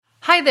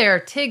Hi there,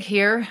 Tig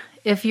here.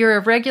 If you're a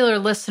regular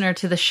listener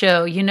to the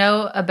show, you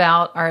know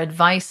about our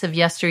Advice of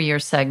Yesteryear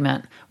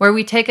segment, where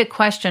we take a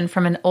question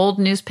from an old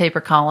newspaper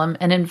column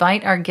and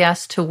invite our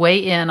guests to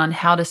weigh in on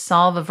how to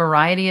solve a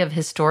variety of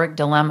historic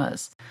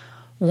dilemmas.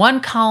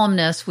 One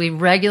columnist we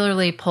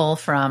regularly pull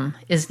from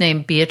is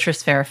named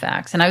Beatrice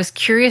Fairfax, and I was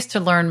curious to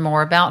learn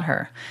more about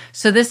her.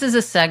 So this is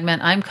a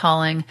segment I'm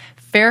calling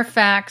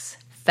Fairfax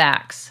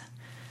Facts.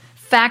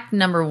 Fact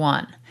number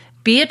 1.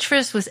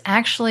 Beatrice was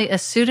actually a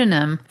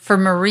pseudonym for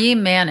Marie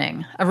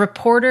Manning, a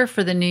reporter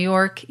for the New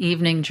York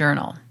Evening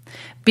Journal.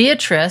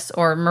 Beatrice,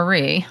 or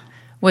Marie,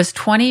 was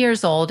 20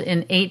 years old in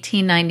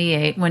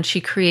 1898 when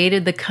she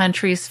created the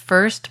country's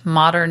first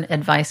modern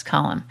advice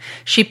column.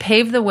 She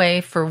paved the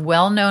way for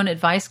well-known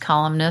advice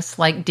columnists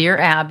like Dear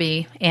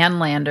Abby, Ann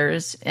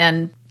Landers,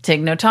 and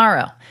Tig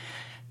Notaro.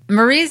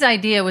 Marie's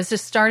idea was to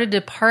start a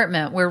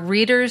department where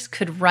readers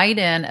could write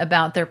in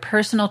about their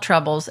personal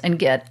troubles and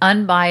get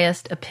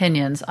unbiased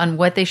opinions on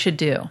what they should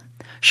do.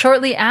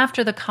 Shortly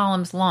after the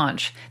column's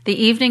launch, the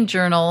Evening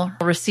Journal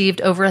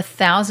received over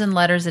 1,000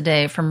 letters a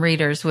day from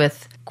readers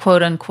with,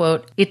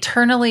 quote-unquote,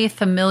 eternally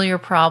familiar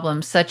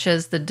problems such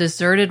as the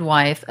deserted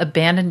wife,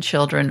 abandoned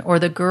children, or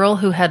the girl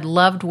who had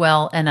loved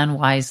well and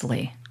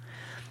unwisely.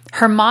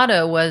 Her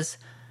motto was,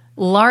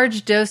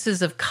 large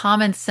doses of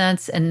common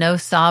sense and no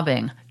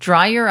sobbing.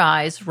 Dry your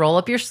eyes, roll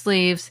up your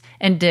sleeves,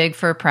 and dig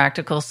for a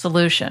practical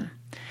solution.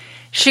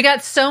 She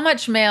got so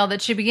much mail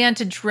that she began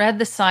to dread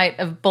the sight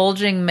of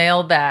bulging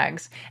mail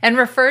bags and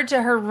referred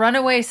to her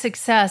runaway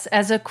success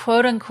as a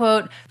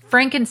quote-unquote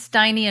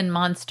Frankensteinian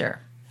monster.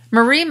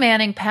 Marie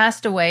Manning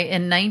passed away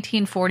in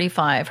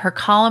 1945. Her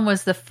column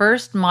was the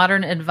first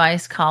modern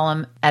advice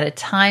column at a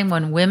time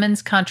when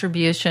women's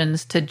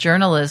contributions to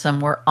journalism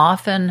were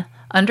often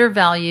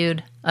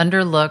undervalued,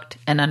 underlooked,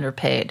 and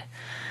underpaid.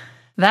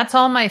 That's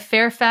all my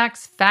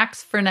Fairfax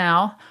facts for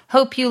now.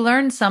 Hope you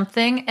learned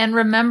something, and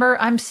remember,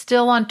 I'm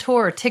still on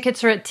tour.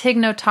 Tickets are at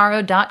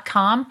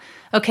tignotaro.com.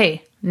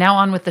 Okay, now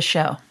on with the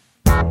show.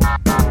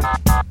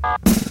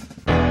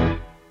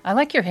 I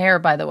like your hair,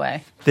 by the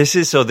way. This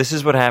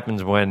is what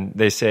happens when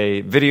they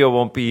say video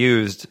won't be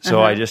used.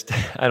 So I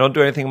don't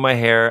do anything with my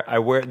hair.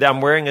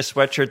 I'm wearing a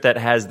sweatshirt that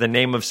has the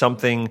name of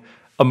something,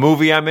 a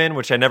movie I'm in,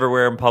 which I never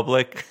wear in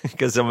public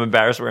because I'm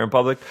embarrassed to wear in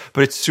public,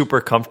 but it's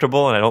super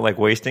comfortable and I don't like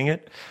wasting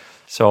it.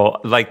 So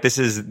like this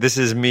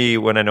is me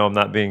when I know I'm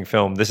not being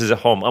filmed. This is at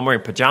home. I'm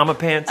wearing pajama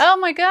pants. Oh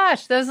my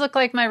gosh, those look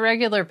like my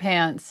regular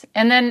pants.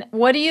 And then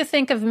what do you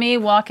think of me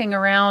walking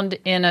around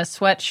in a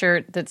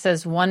sweatshirt that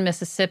says One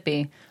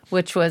Mississippi,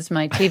 which was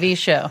my TV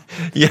show?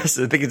 Yes,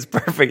 I think it's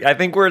perfect. I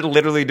think we're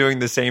literally doing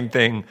the same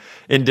thing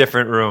in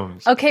different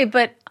rooms. Okay,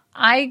 but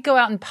I go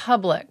out in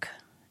public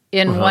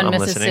in One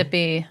I'm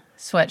Mississippi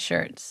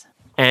sweatshirts.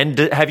 And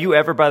have you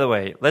ever, by the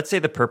way, let's say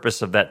the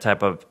purpose of that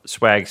type of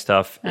swag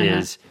stuff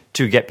is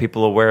to get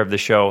people aware of the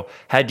show.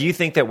 Do you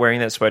think that wearing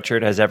that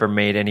sweatshirt has ever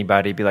made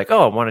anybody be like,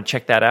 oh, I want to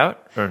check that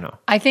out, or no?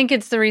 I think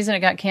it's the reason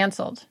it got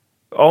canceled.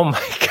 Oh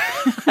my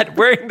God,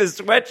 wearing the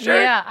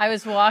sweatshirt? Yeah, I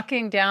was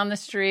walking down the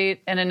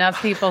street and enough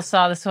people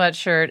saw the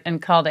sweatshirt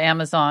and called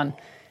Amazon,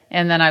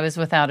 and then I was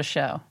without a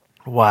show.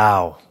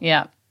 Wow.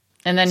 Yeah.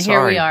 And then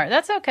here we are.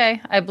 That's okay.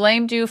 I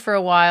blamed you for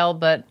a while,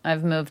 but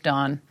I've moved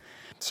on.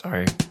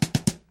 Sorry.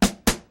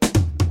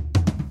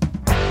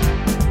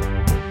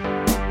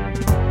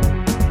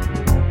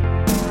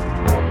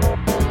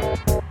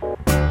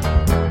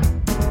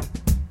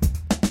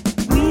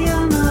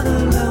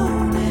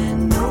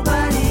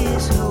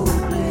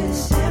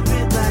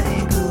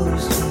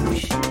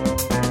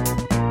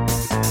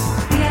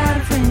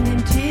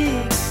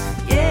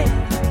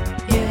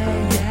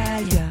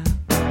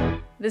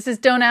 This is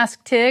Don't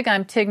Ask Tig.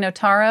 I'm Tig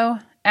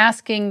Notaro,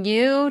 asking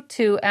you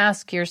to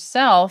ask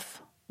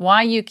yourself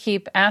why you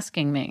keep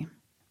asking me.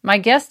 My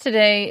guest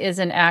today is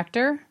an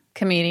actor,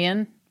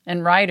 comedian,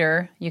 and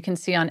writer you can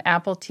see on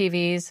Apple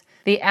TV's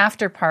The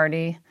After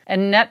Party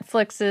and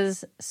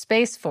Netflix's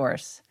Space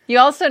Force. You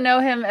also know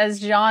him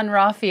as John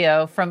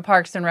Raffio from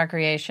Parks and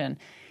Recreation.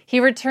 He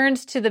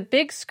returns to the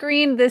big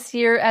screen this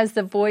year as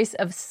the voice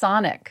of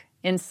Sonic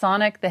in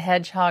Sonic the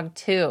Hedgehog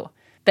 2.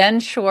 Ben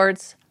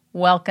Schwartz,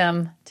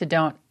 welcome to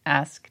Don't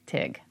Ask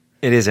Tig.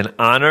 It is an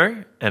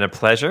honor and a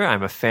pleasure.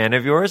 I'm a fan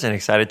of yours and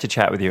excited to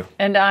chat with you.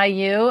 And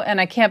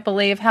I can't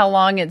believe how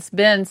long it's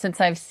been since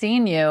I've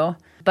seen you.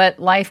 But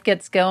life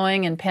gets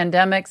going and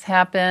pandemics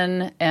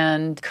happen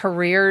and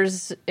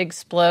careers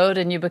explode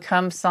and you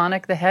become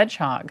Sonic the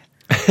Hedgehog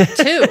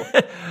 2.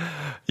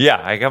 Yeah,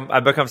 I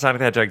become Sonic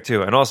the Hedgehog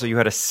 2. And also you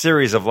had a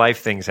series of life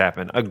things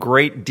happen. A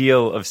great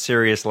deal of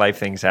serious life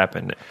things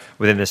happened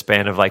within the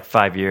span of like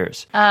 5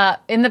 years.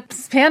 In the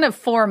span of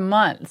 4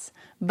 months.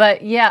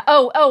 But yeah.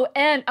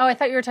 I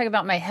thought you were talking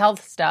about my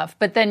health stuff.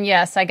 But then,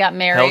 yes, I got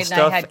married and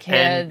I had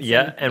kids.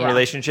 And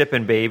relationship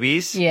and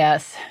babies.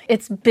 Yes.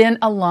 It's been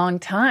a long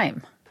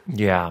time.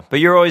 Yeah, but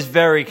you're always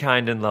very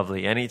kind and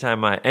lovely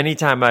anytime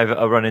I've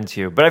run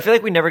into you. But I feel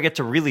like we never get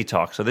to really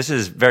talk, so this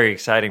is very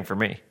exciting for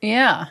me.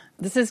 Yeah,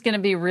 this is going to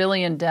be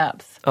really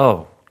in-depth.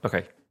 Oh,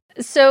 okay.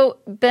 So,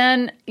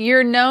 Ben,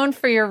 you're known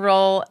for your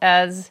role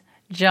as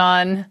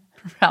John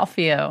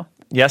Ralphio.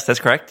 Yes, that's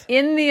correct.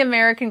 In the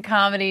American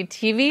comedy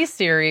TV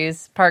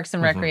series Parks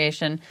and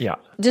Recreation,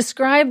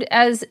 described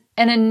as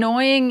an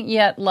annoying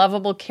yet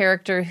lovable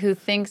character who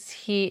thinks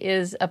he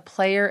is a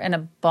player and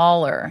a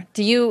baller.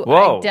 Do you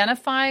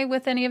identify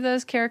with any of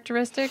those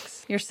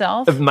characteristics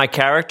yourself? Of my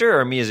character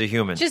or me as a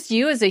human? Just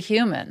you as a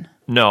human.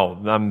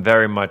 No, I'm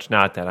very much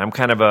not that. I'm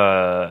kind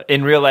of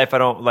in real life,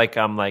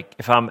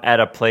 if I'm at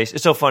a place,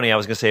 it's so funny. I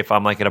was going to say if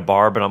I'm like at a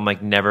bar, but I'm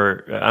like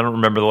never, I don't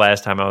remember the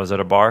last time I was at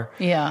a bar.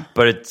 Yeah.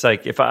 But it's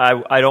like, if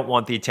I don't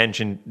want the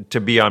attention to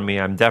be on me,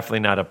 I'm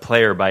definitely not a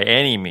player by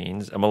any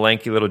means. I'm a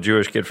lanky little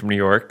Jewish kid from New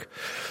York.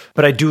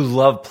 But I do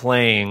love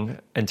playing,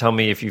 and tell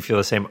me if you feel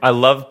the same. I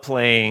love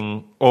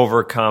playing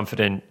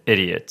overconfident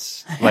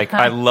idiots. Like,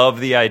 I love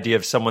the idea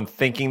of someone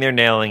thinking they're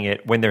nailing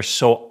it when they're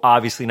so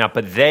obviously not,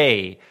 but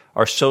they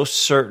are so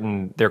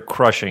certain they're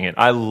crushing it.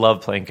 I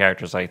love playing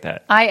characters like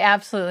that. I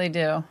absolutely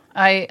do.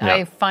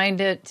 I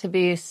find it to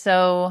be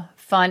so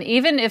fun,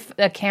 even if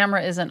a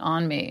camera isn't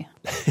on me.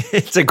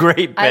 It's a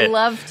great bit. I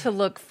love to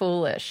look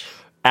foolish.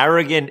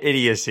 Arrogant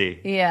idiocy.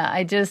 Yeah,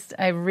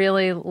 I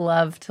really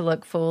love to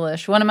look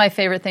foolish. One of my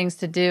favorite things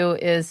to do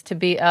is to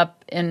be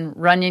up in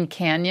Runyon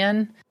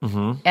Canyon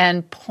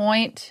and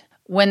point,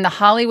 when the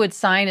Hollywood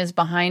sign is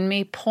behind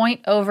me, point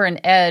over an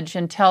edge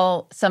and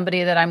tell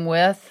somebody that I'm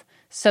with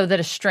so that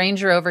a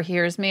stranger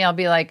overhears me. I'll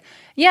be like,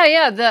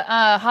 the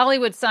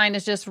Hollywood sign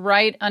is just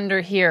right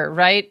under here,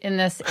 right in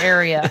this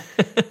area,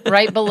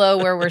 right below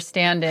where we're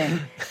standing.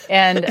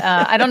 And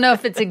I don't know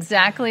if it's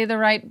exactly the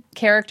right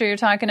character you're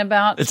talking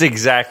about. It's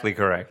exactly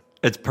correct.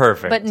 It's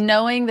perfect. But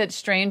knowing that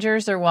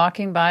strangers are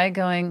walking by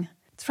going,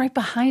 it's right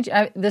behind you.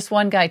 This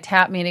one guy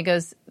tapped me and he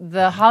goes,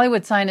 the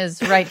Hollywood sign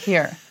is right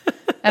here.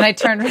 And I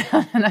turned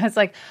around and I was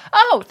like,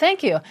 oh,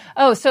 thank you.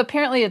 Oh, so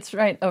apparently it's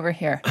right over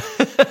here.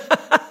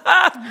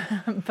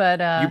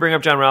 But you bring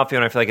up John Ralphio,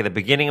 and I feel like at the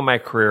beginning of my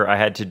career, I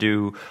had to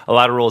do a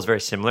lot of roles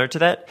very similar to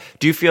that.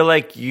 Do you feel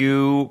like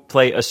you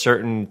play a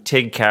certain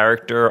Tig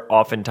character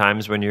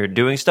oftentimes when you're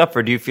doing stuff,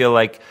 or do you feel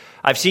like,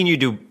 I've seen you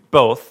do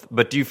both,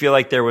 but do you feel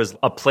like there was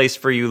a place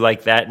for you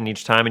like that in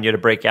each time and you had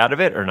to break out of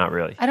it, or not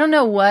really? I don't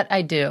know what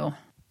I do,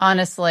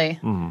 honestly.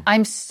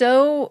 I'm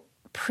so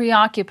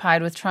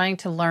preoccupied with trying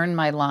to learn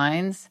my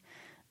lines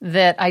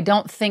that I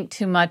don't think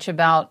too much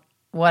about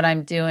what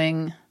I'm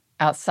doing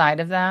outside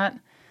of that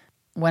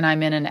when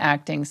I'm in an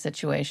acting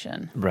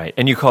situation. Right.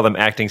 And you call them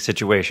acting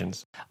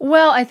situations.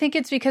 Well, I think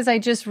it's because I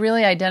just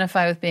really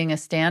identify with being a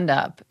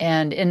stand-up.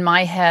 And in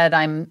my head,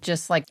 I'm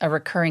just like a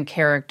recurring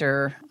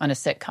character on a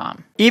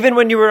sitcom. Even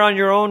when you were on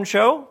your own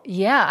show?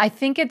 Yeah, I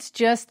think it's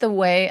just the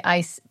way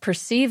I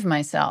perceive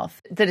myself,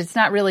 that it's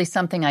not really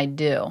something I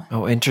do.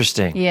 Oh,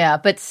 interesting. Yeah,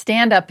 but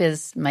stand-up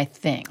is my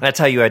thing. That's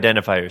how you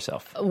identify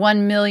yourself.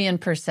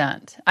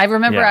 1,000,000%. I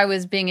remember I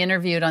was being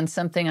interviewed on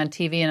something on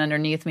TV, and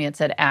underneath me it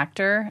said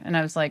actor, and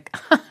I was like,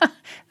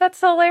 that's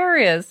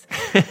hilarious.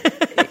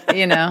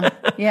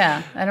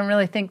 Yeah, I don't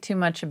really think too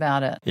much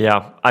about it.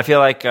 Yeah, I feel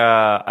like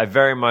I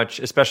very much,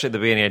 especially at the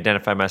beginning,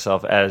 identify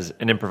myself as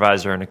an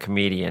improviser and a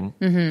comedian.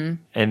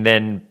 And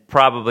then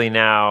probably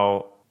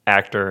now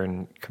actor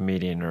and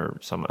comedian or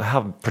some.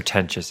 How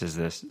pretentious is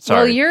this?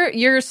 Sorry. Well,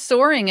 you're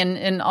soaring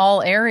in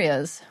all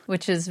areas,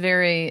 which is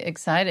very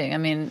exciting. I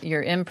mean,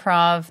 your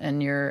improv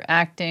and your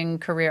acting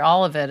career,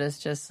 all of it is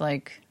just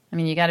like, I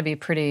mean, you got to be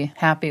pretty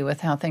happy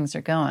with how things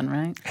are going,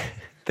 right?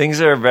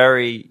 Things are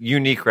very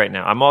unique right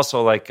now. I'm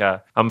also like,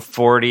 I'm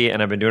 40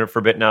 and I've been doing it for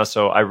a bit now.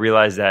 So I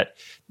realize that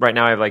right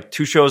now I have like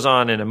 2 shows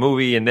on and a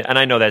movie. And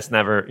I know that's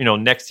never,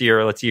 next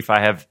year, let's see if I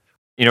have,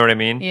 you know what I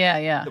mean?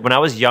 Yeah. When I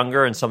was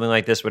younger and something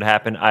like this would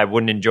happen, I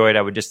wouldn't enjoy it.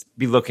 I would just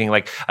be looking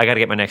like, I got to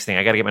get my next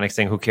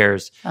thing. Who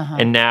cares?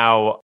 And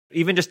now,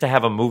 even just to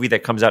have a movie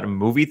that comes out in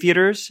movie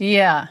theaters,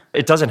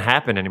 it doesn't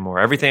happen anymore.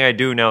 Everything I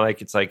do now,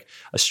 like it's like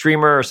a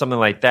streamer or something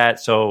like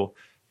that. So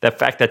the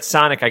fact that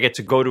Sonic, I get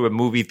to go to a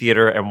movie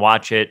theater and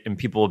watch it and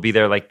people will be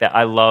there like that.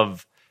 I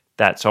love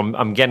that. So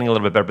I'm getting a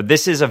little bit better. But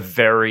this is a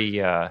very,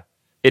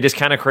 it is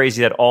kind of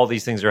crazy that all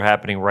these things are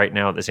happening right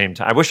now at the same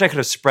time. I wish I could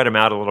have spread them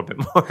out a little bit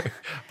more,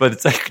 but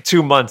it's like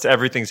 2 months,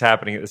 everything's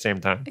happening at the same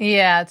time.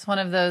 Yeah, it's one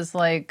of those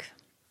like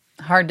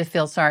hard to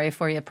feel sorry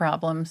for you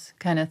problems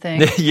kind of thing.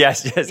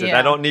 Yes. Yeah.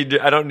 I don't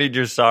need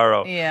your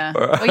sorrow. Yeah.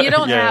 Well, you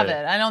don't have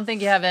it. I don't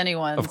think you have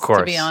anyone's, of course.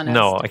 to be honest.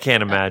 No, I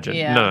can't imagine.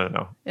 Yeah.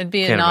 No. It'd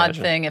be an odd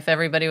thing if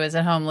everybody was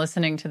at home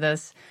listening to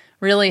this,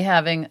 really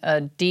having a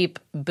deep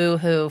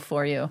boo-hoo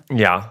for you.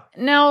 Yeah.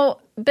 Now,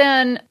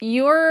 Ben,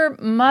 your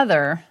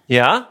mother,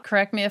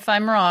 correct me if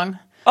I'm wrong,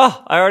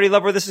 oh, I already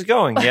love where this is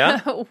going, yeah?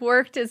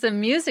 worked as a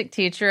music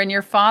teacher, and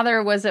your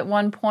father was at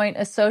one point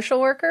a social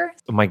worker?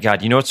 Oh my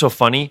God, you know what's so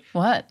funny?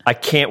 What? I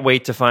can't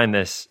wait to find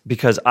this,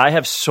 because I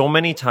have so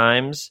many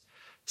times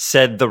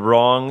said the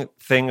wrong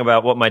thing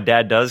about what my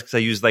dad does, because I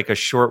use like a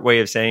short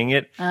way of saying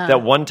it,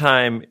 that one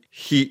time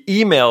he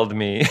emailed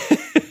me.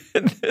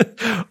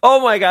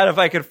 Oh my God, if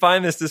I could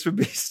find this, this would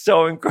be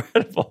so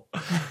incredible.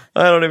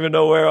 I don't even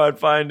know where I'd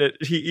find it.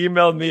 He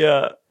emailed me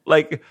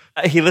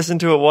he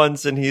listened to it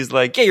once and he's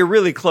like, yeah, you're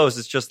really close.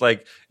 It's just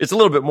like, it's a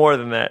little bit more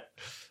than that.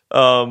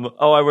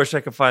 I wish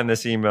I could find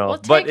this email. Well,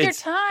 take your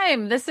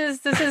time. This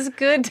is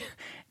good.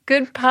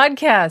 Good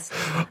podcast.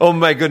 Oh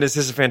my goodness,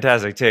 this is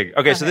fantastic, Tig.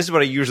 Okay, so this is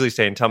what I usually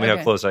say, and tell me how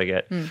close I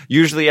get.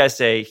 Usually I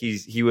say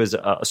he was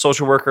a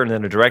social worker and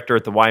then a director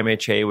at the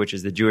YMHA, which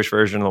is the Jewish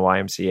version of the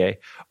YMCA,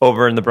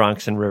 over in the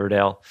Bronx and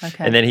Riverdale.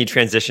 Okay. And then he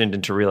transitioned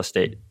into real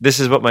estate. This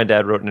is what my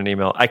dad wrote in an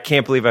email. I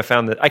can't believe I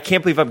found that. I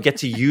can't believe I get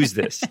to use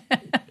this.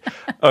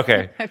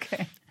 Okay.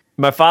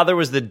 My father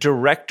was the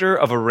director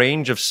of a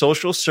range of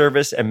social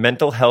service and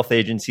mental health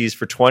agencies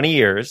for 20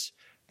 years.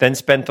 Then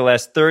spent the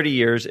last 30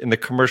 years in the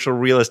commercial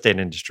real estate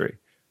industry.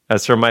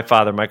 That's from my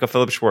father, Michael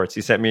Philip Schwartz.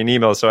 He sent me an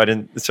email, so I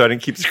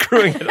didn't keep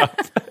screwing it up.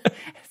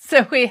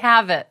 So we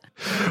have it.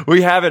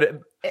 We have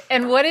it.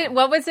 And what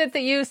was it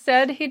that you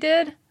said he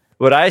did?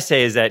 What I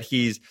say is that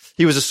he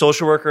was a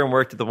social worker and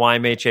worked at the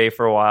YMHA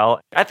for a while.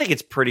 I think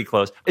it's pretty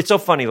close. It's so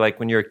funny, like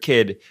when you're a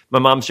kid, my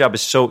mom's job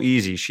is so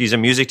easy. She's a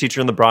music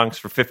teacher in the Bronx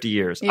for 50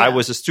 years. Yeah. I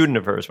was a student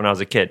of hers when I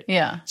was a kid.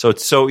 Yeah. So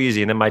it's so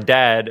easy. And then my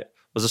dad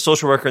was a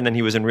social worker, and then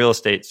he was in real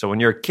estate. So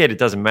when you're a kid, it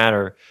doesn't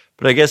matter.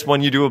 But I guess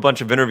when you do a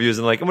bunch of interviews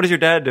and like, what does your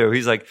dad do?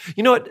 He's like,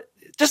 you know what?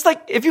 Just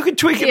like, if you could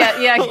tweak it.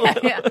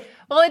 Yeah.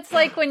 Well, it's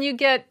like when you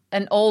get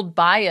an old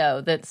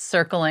bio that's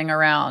circling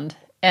around,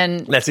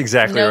 and that's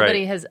exactly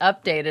nobody has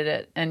updated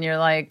it. And you're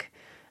like,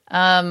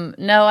 no,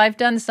 I've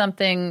done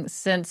something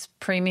since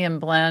Premium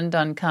Blend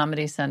on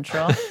Comedy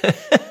Central.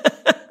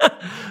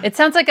 It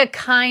sounds like a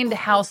kind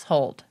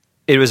household.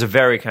 It was a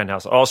very kind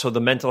house. Also,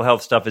 the mental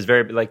health stuff is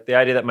very, like the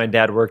idea that my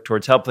dad worked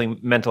towards helping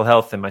mental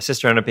health, and my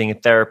sister ended up being a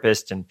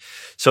therapist. And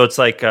so it's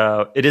like,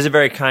 it is a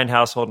very kind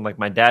household. And like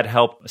my dad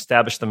helped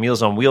establish the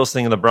Meals on Wheels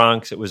thing in the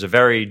Bronx. It was a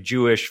very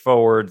Jewish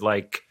forward,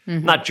 like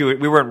not Jewish.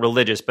 We weren't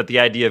religious, but the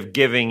idea of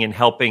giving and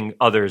helping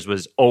others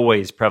was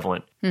always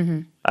prevalent.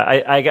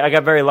 I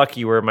got very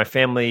lucky where my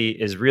family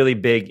is really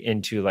big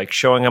into like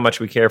showing how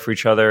much we care for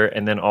each other.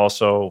 And then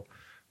also,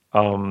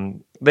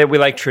 we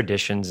like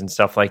traditions and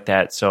stuff like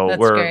that, so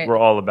we're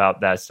all about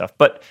that stuff.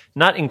 But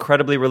not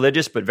incredibly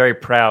religious, but very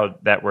proud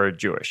that we're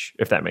Jewish,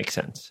 if that makes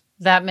sense.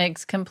 That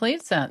makes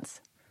complete sense.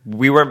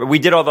 We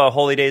did all the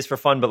holy days for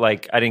fun, but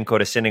like I didn't go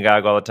to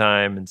synagogue all the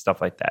time and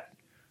stuff like that.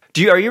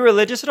 Are you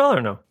religious at all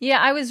or no? Yeah,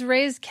 I was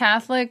raised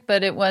Catholic,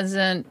 but it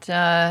wasn't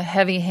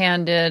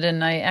heavy-handed,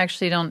 and I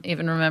actually don't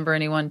even remember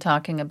anyone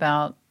talking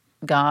about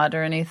God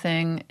or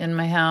anything in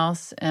my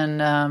house.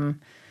 And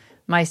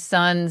my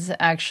sons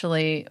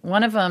actually,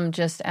 one of them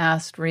just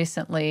asked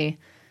recently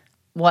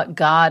what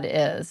God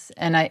is.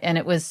 And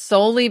it was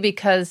solely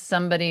because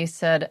somebody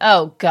said,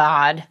 "Oh,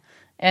 God."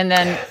 And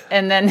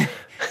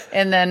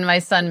then my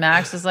son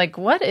Max was like,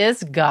 "What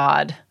is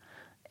God?"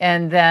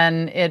 And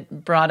then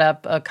it brought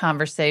up a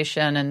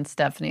conversation, and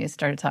Stephanie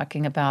started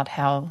talking about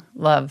how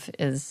love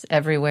is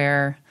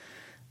everywhere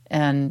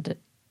and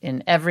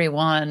in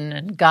everyone,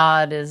 and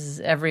God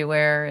is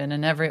everywhere and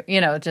in every,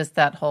 just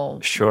that whole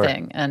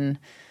thing.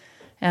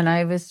 And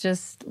I was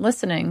just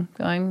listening,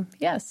 going,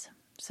 yes.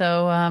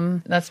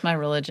 So that's my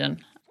religion.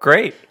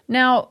 Great.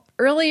 Now,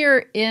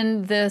 earlier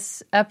in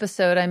this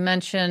episode, I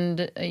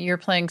mentioned you're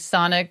playing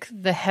Sonic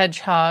the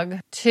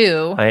Hedgehog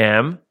 2. I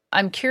am.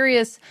 I'm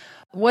curious,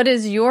 what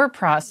is your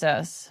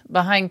process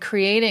behind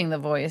creating the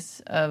voice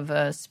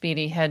of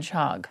Speedy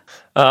Hedgehog?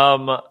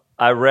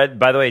 I read,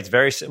 by the way, it's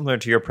very similar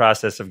to your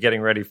process of getting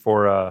ready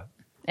for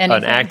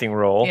an acting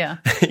role. Yeah.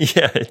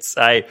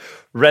 I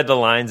read the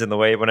lines, and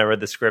when I read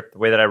the script, the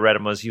way that I read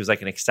him was he was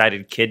like an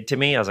excited kid to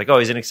me. I was like, oh,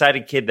 he's an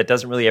excited kid that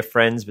doesn't really have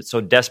friends, but so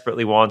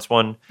desperately wants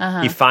one.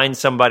 He finds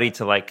somebody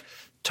to like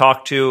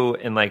talk to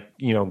and like,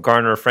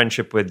 garner a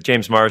friendship with.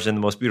 James Marsden,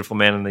 the most beautiful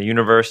man in the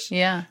universe.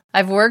 Yeah.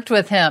 I've worked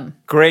with him.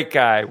 Great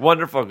guy.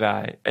 Wonderful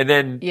guy. And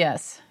then...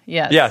 Yes.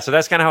 Yeah, so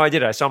that's kind of how I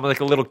did it. I saw him like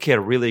a little kid, a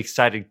really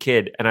excited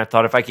kid. And I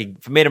thought if I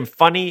made him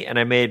funny and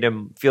I made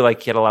him feel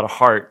like he had a lot of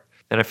heart,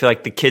 then I feel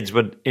like the kids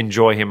would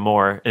enjoy him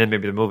more. And then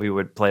maybe the movie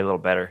would play a little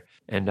better.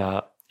 And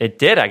it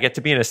did. I get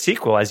to be in a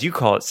sequel, as you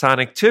call it,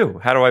 Sonic 2.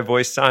 How do I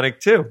voice Sonic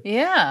 2?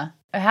 Yeah.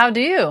 How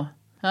do you?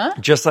 Huh?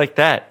 Just like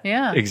that.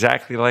 Yeah.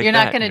 Exactly like that. You're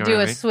not going to do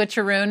a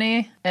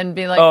switcheroony and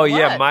be like, oh, what?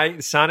 Yeah. My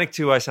Sonic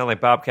 2, I sound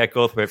like Bobcat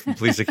Goldthwait from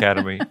Police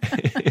Academy.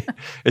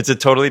 It's a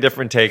totally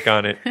different take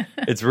on it.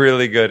 It's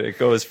really good. It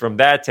goes from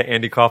that to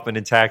Andy Kaufman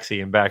in Taxi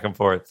and back and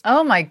forth.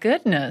 Oh, my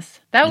goodness.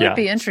 That would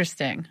be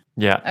interesting.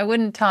 Yeah. I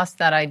wouldn't toss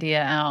that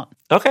idea out.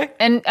 Okay.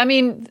 And, I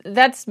mean,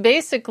 that's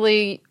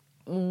basically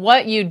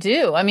what you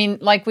do. I mean,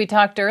 like we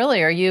talked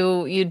earlier,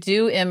 you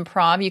do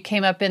improv. You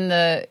came up in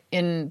the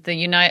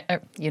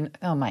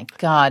oh my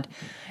God.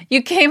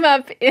 You came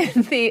up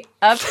in the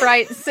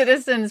Upright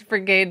Citizens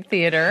Brigade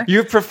Theater.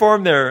 You've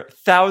performed there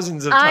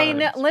thousands of times. I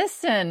know.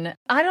 Listen,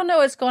 I don't know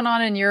what's going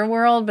on in your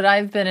world, but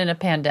I've been in a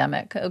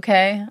pandemic,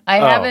 okay? I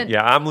haven't.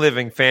 Yeah, I'm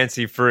living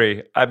fancy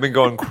free. I've been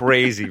going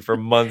crazy for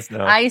months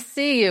now. I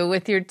see you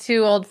with your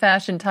 2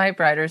 old-fashioned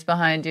typewriters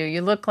behind you.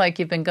 You look like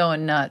you've been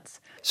going nuts.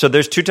 So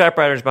there's 2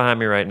 typewriters behind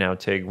me right now,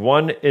 Tig.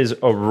 One is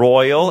a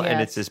Royal, and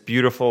it's this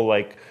beautiful,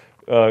 like,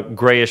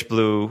 grayish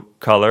blue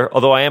color.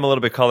 Although I am a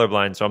little bit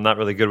colorblind, so I'm not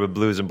really good with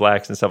blues and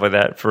blacks and stuff like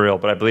that for real,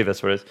 but I believe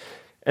that's what it is.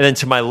 And then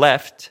to my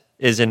left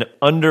is an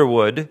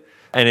Underwood,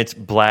 and it's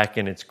black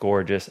and it's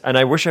gorgeous. And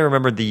I wish I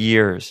remembered the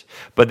years,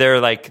 but they're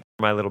like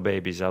my little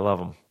babies. I love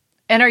them.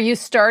 And are you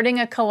starting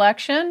a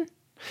collection?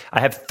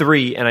 I have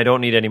 3 and I don't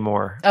need any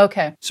more.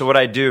 Okay. So what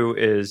I do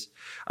is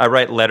I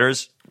write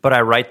letters, but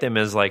I write them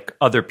as like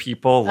other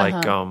people,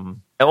 like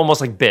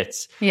almost like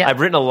bits. Yeah. I've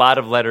written a lot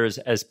of letters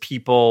as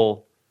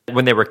people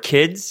when they were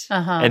kids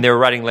and they were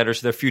writing letters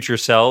to their future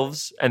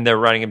selves and they're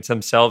writing them to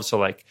themselves. So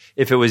like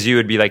if it was you,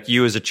 it'd be like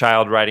you as a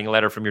child writing a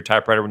letter from your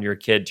typewriter when you were a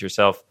kid to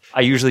yourself.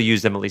 I usually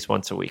use them at least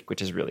once a week,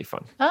 which is really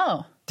fun.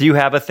 Oh. Do you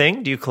have a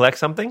thing? Do you collect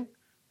something?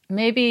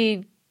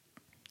 Maybe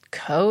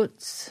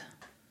coats.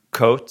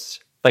 Coats?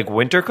 Like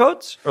winter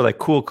coats or like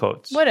cool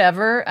coats?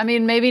 Whatever. I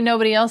mean, maybe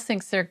nobody else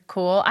thinks they're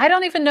cool. I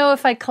don't even know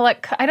if I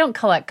don't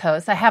collect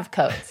coats. I have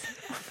coats.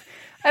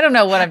 I don't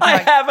know what I'm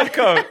talking about. I have a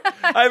coat.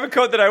 I have a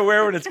coat that I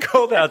wear when it's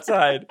cold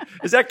outside.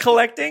 Is that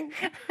collecting?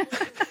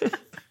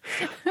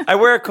 I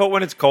wear a coat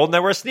when it's cold and I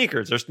wear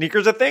sneakers. Are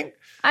sneakers a thing?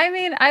 I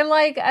mean, I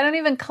don't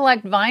even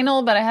collect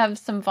vinyl, but I have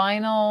some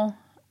vinyl.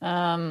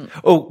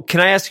 Can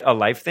I ask a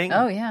life thing?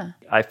 Oh, yeah.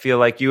 I feel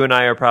like you and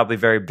I are probably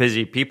very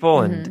busy people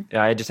and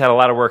I just had a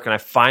lot of work and I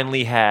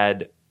finally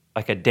had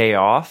like a day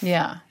off.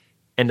 Yeah.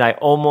 And I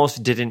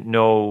almost didn't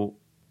know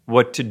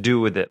what to do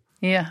with it.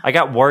 Yeah. I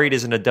got worried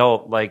as an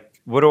adult, like,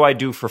 what do I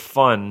do for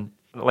fun?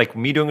 Like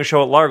me doing a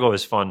show at Largo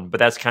is fun, but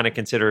that's kind of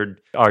considered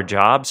our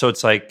job. So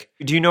it's like,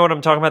 do you know what I'm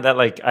talking about? That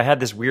like I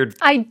had this weird...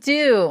 I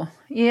do.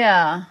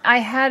 Yeah. I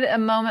had a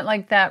moment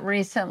like that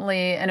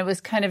recently, and it was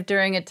kind of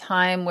during a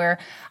time where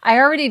I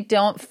already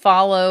don't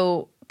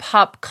follow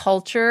pop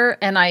culture,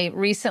 and I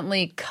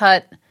recently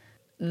cut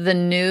the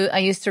news. I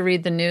used to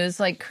read the news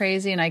like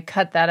crazy, and I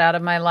cut that out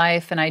of my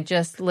life, and I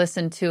just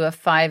listened to a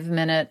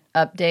 5-minute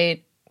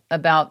update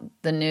about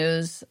the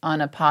news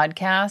on a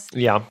podcast.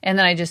 Yeah. And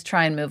then I just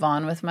try and move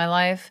on with my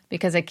life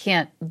because I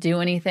can't do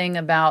anything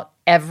about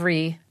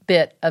every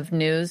bit of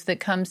news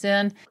that comes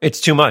in. It's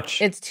too much.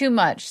 It's too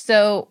much.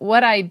 So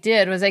what I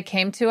did was I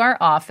came to our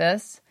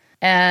office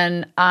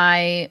and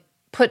I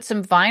put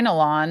some vinyl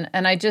on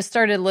and I just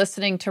started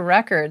listening to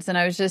records and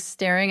I was just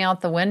staring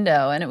out the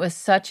window and it was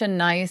such a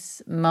nice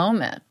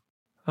moment.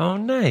 Oh,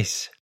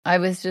 nice. I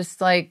was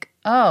just like,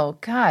 oh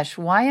gosh,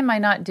 why am I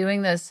not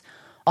doing this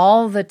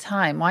all the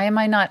time? Why am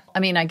I not? I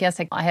mean, I guess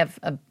I have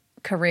a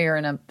career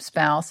and a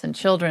spouse and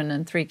children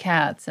and 3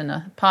 cats and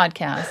a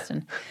podcast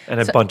and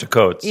a bunch of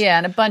coats. Yeah,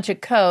 and a bunch of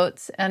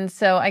coats. And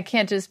so I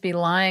can't just be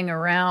lying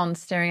around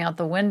staring out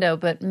the window.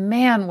 But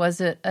man,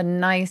 was it a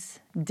nice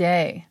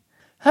day.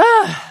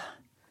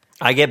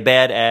 I get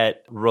bad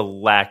at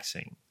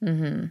relaxing,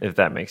 if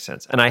that makes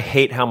sense. And I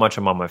hate how much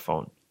I'm on my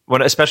phone.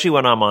 Especially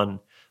when I'm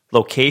on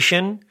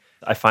location,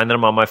 I find that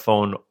I'm on my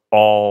phone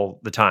all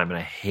the time, and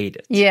I hate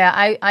it. Yeah,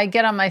 I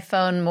get on my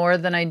phone more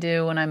than I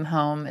do when I'm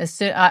home.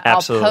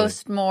 I'll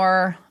post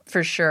more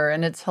for sure,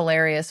 and it's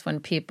hilarious when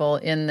people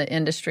in the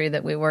industry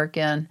that we work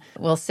in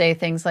will say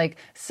things like,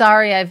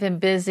 sorry, I've been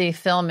busy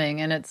filming,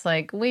 and it's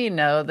like, we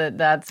know that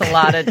that's a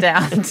lot of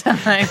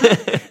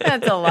downtime.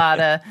 That's a lot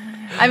of...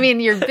 I mean,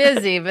 you're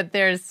busy, but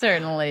there's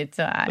certainly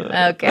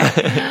time.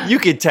 Okay. You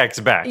could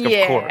text back,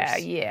 of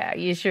course. Yeah,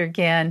 you sure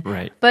can.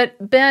 Right. But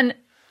Ben,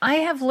 I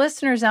have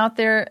listeners out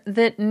there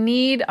that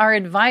need our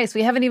advice.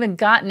 We haven't even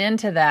gotten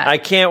into that. I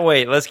can't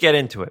wait. Let's get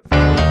into it.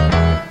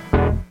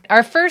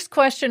 Our first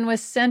question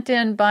was sent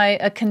in by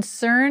a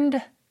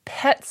concerned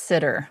pet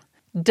sitter.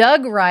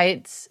 Doug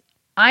writes,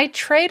 I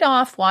trade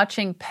off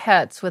watching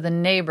Pets with a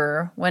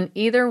neighbor when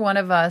either one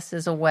of us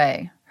is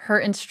away. Her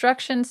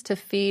instructions to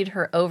feed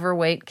her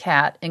overweight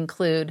cat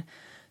include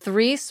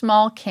 3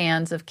 small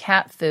cans of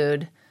cat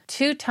food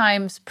 2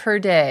 times per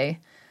day,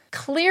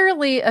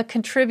 clearly a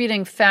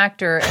contributing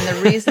factor and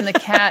the reason the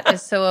cat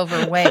is so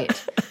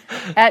overweight.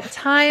 At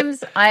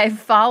times, I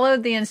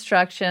followed the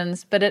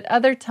instructions, but at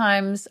other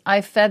times,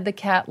 I fed the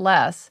cat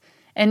less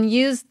and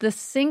used the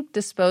sink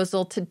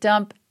disposal to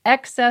dump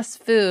excess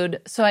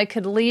food so I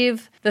could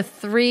leave the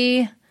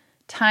 3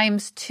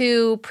 times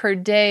 2 per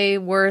day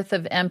worth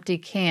of empty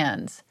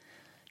cans.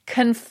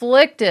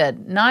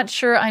 Conflicted, not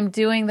sure I'm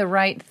doing the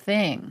right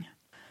thing.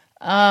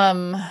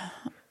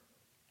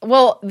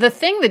 Well, the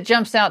thing that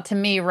jumps out to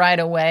me right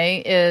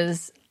away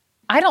is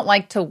I don't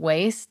like to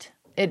waste.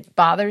 It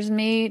bothers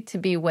me to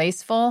be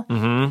wasteful.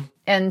 Mm-hmm.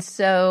 And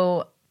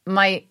so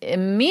my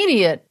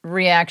immediate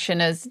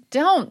reaction is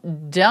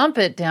don't dump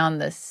it down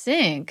the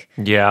sink.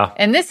 Yeah.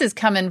 And this is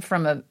coming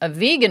from a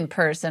vegan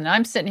person.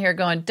 I'm sitting here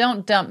going,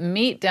 don't dump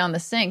meat down the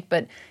sink,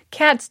 but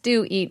cats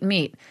do eat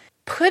meat.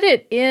 Put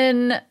it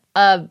in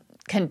a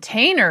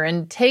container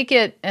and take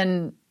it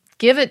and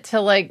give it to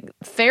like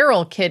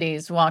feral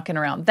kitties walking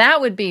around. That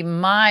would be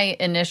my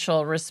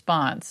initial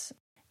response.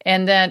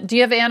 And then, do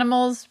you have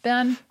animals,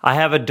 Ben? I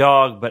have a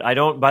dog, but I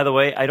don't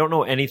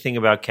know anything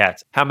about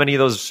cats. How many of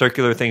those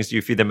circular things do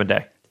you feed them a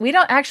day? We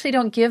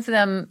don't give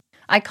them,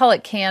 I call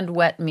it canned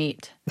wet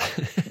meat.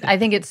 I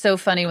think it's so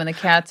funny when the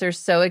cats are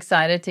so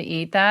excited to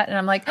eat that. And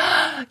I'm like,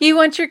 oh, you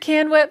want your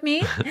canned wet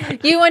meat?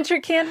 You want your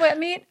canned wet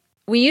meat?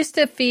 We used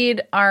to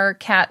feed our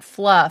cat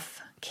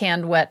Fluff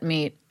canned wet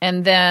meat.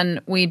 And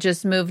then we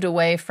just moved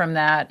away from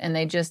that, and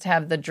they just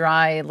have the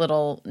dry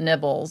little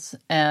nibbles.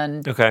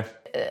 And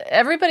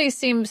everybody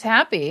seems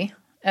happy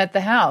at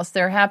the house.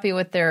 They're happy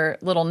with their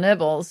little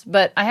nibbles.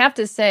 But I have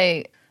to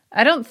say,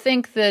 I don't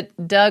think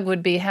that Doug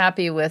would be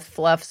happy with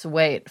Fluff's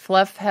weight.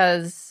 Fluff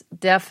has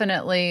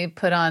definitely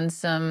put on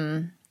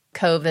some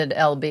COVID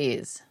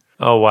lbs.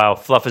 Oh, wow.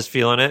 Fluff is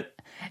feeling it?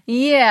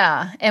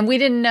 Yeah. And we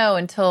didn't know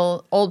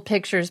until old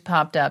pictures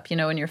popped up,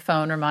 when your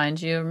phone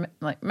reminds you,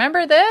 like,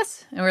 remember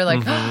this? And we're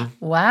like,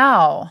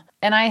 wow.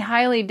 And I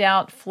highly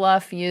doubt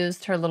Fluff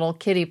used her little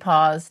kitty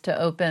paws to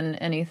open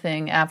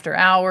anything after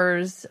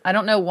hours. I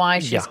don't know why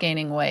she's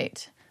gaining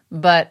weight,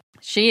 but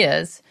she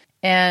is.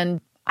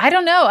 And I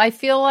don't know. I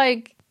feel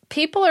like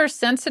people are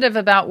sensitive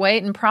about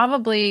weight, and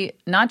probably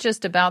not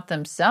just about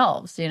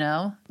themselves,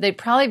 They'd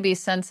probably be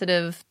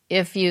sensitive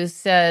if you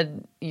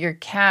said your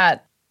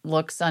cat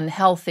looks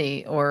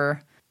unhealthy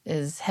or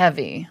is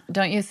heavy.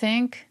 Don't you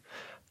think?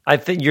 I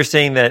think you're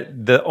saying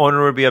that the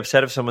owner would be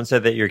upset if someone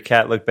said that your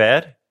cat looked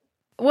bad?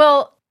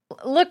 Well,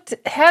 looked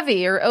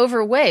heavy or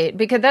overweight,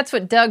 because that's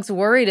what Doug's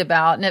worried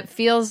about. And it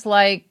feels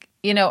like,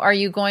 are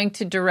you going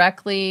to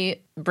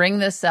directly bring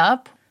this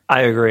up?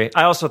 I agree.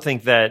 I also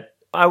think that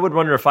I would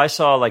wonder if I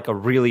saw like a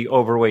really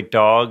overweight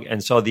dog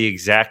and saw the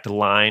exact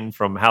line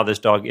from how this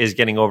dog is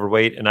getting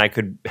overweight and I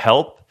could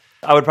help,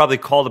 I would probably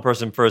call the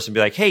person first and be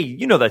like, hey,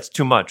 that's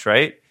too much,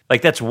 right?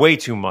 Like, that's way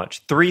too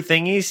much. 3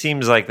 thingies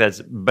seems like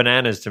that's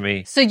bananas to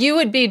me. So you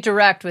would be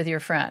direct with your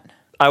friend?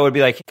 I would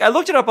be like, I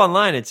looked it up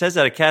online. It says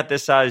that a cat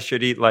this size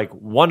should eat like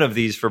one of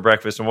these for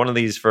breakfast and one of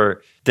these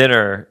for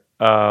dinner.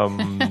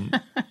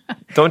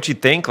 Don't you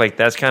think like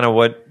that's kind of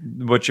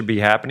what should be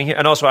happening here?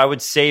 And also, I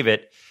would save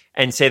it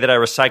and say that I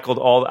would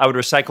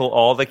recycle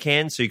all the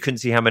cans so you couldn't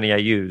see how many I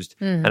used.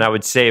 And I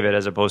would save it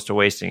as opposed to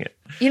wasting it.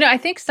 I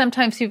think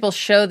sometimes people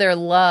show their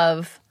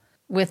love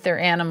with their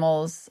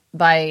animals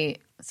by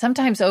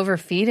sometimes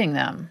overfeeding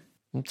them.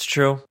 It's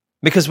true.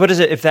 Because what is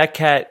it? If that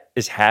cat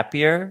is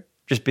happier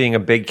just being a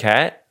big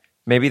cat,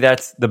 maybe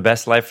that's the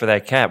best life for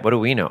that cat. What do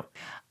we know?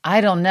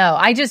 I don't know.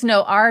 I just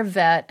know our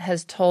vet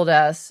has told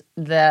us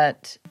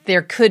that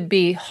there could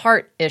be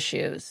heart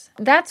issues.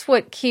 That's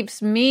what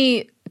keeps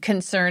me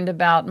concerned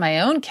about my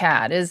own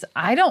cat, is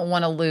I don't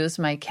want to lose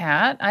my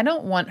cat. I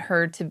don't want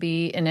her to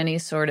be in any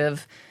sort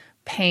of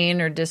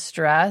pain or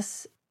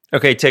distress.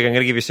 Okay, Tig, I'm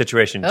going to give you a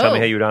situation. Tell me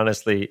how you would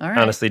honestly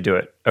do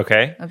it,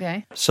 okay?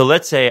 Okay. So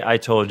let's say I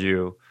told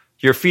you,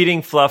 you're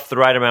feeding Fluff the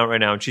right amount right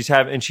now, and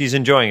she's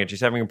enjoying it.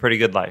 She's having a pretty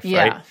good life,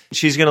 right?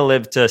 She's going to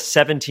live to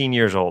 17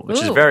 years old,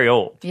 which is very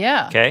old.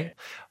 Yeah. Okay?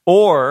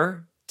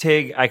 Or,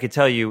 Tig, I could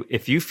tell you,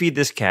 if you feed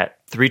this cat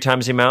 3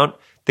 times the amount,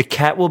 the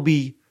cat will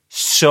be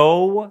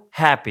so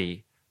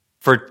happy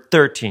for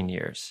 13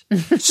 years.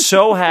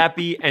 So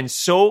happy and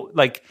so,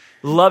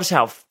 loves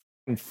how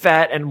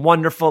fat and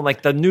wonderful, and,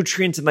 the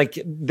nutrients, and,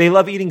 they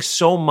love eating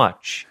so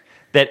much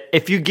that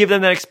if you give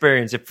them that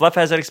experience, if Fluff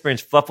has that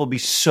experience, Fluff will be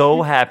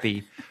so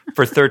happy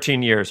for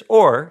 13 years.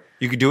 Or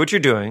you could do what you're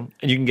doing,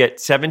 and you can get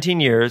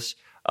 17 years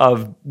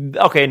of,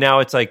 okay, now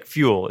it's like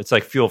fuel. It's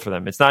like fuel for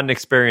them. It's not an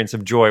experience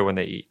of joy when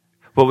they eat.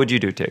 What would you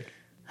do, Tig?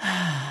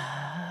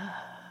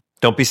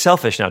 Don't be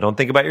selfish now. Don't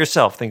think about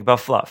yourself. Think about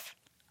Fluff.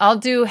 I'll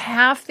do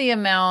half the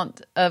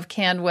amount of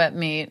canned wet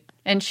meat,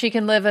 and she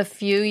can live a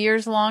few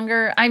years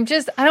longer. I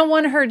don't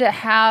want her to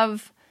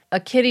have a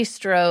kitty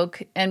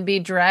stroke and be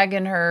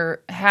dragging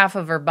half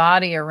of her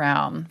body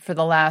around for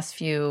the last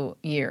few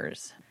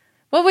years.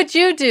 What would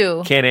you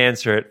do? Can't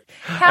answer it.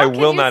 How I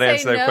will not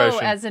answer that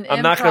question. As an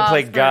I'm not going to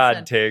play person?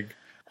 God, Tig.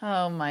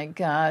 Oh my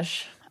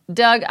gosh.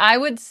 Doug, I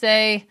would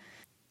say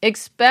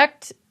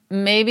expect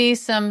maybe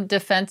some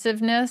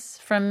defensiveness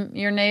from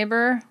your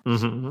neighbor,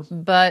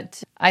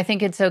 but I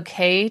think it's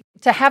okay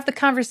to have the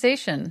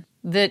conversation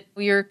that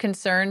you're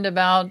concerned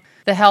about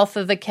the health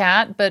of the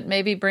cat, but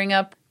maybe bring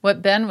up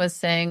what Ben was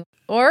saying.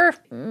 Or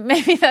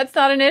maybe that's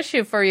not an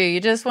issue for you.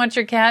 You just want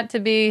your cat to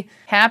be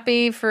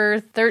happy for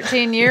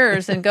 13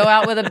 years and go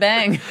out with a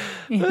bang,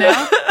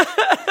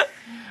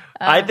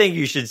 I think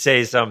you should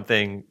say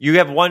something. You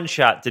have one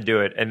shot to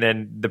do it, and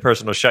then the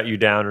person will shut you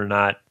down or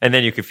not, and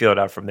then you can feel it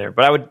out from there.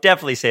 But I would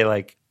definitely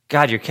say,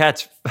 God, your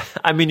cat's...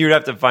 I mean, you'd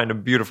have to find a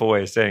beautiful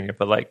way of saying it,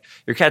 but,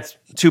 your cat's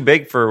too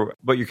big for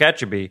what your cat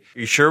should be. Are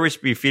you sure we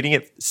should be feeding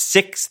it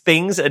 6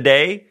 things a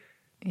day?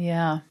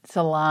 Yeah, it's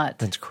a lot.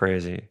 That's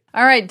crazy.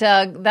 All right,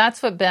 Doug,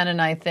 that's what Ben and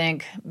I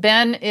think.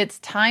 Ben, it's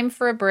time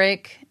for a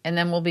break, and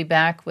then we'll be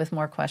back with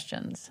more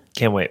questions.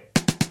 Can't wait.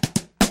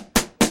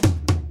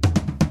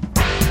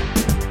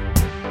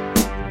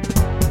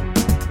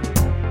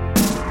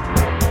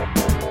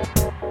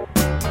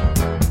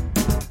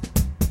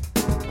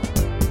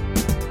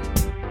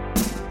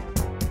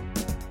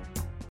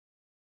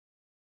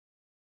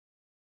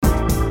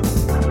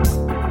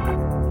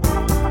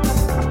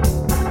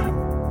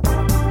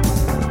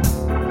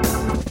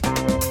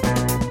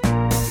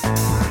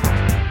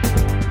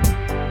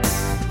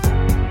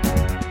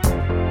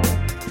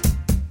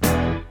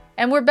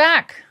 And we're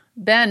back.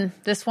 Ben,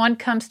 this one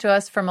comes to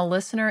us from a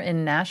listener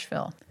in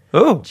Nashville.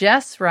 Oh.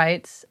 Jess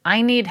writes,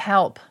 I need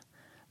help.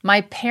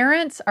 My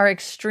parents are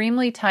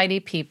extremely tidy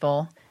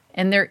people,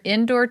 and their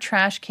indoor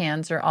trash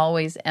cans are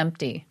always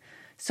empty.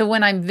 So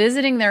when I'm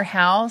visiting their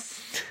house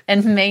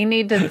and may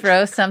need to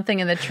throw something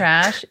in the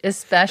trash,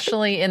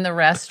 especially in the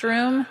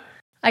restroom,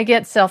 I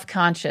get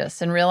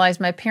self-conscious and realize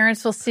my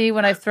parents will see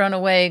what I've thrown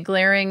away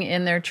glaring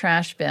in their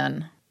trash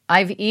bin.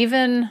 I've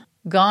even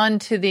gone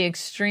to the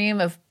extreme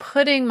of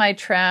putting my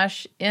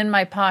trash in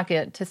my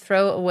pocket to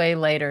throw away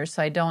later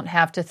so I don't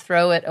have to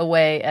throw it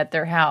away at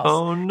their house.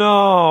 Oh,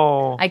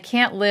 no. I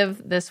can't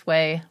live this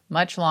way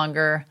much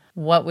longer.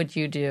 What would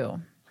you do?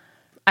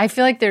 I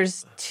feel like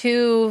there's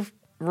two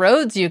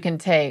roads you can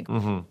take.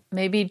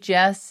 Maybe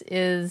Jess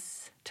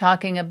is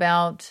talking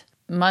about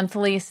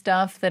monthly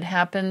stuff that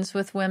happens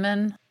with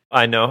women.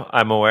 I know.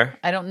 I'm aware.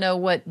 I don't know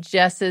what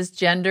Jess's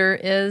gender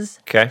is.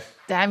 Okay.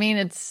 I mean,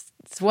 it's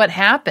what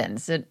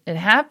happens. It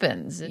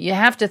happens. You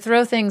have to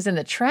throw things in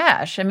the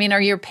trash. I mean,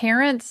 are your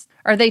parents,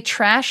 are they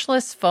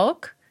trashless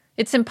folk?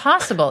 It's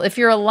impossible. If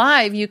you're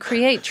alive, you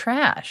create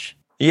trash.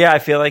 Yeah, I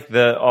feel like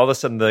all of a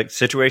sudden the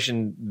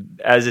situation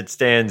as it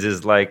stands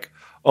is like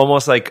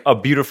almost like a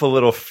beautiful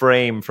little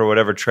frame for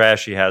whatever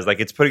trash she has. Like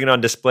it's putting it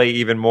on display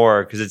even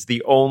more because it's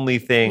the only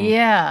thing.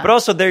 Yeah. But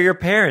also they're your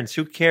parents.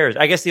 Who cares?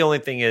 I guess the only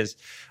thing is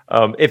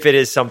if it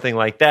is something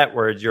like that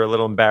where you're a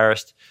little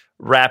embarrassed,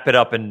 wrap it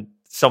up in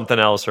something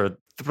else or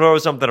throw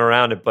something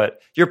around it.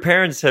 But your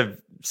parents have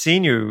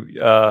seen you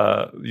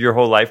your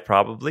whole life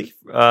probably.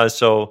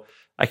 So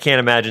I can't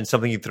imagine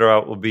something you throw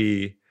out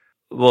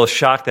will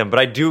shock them. But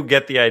I do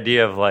get the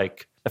idea of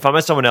like, if I'm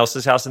at someone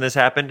else's house and this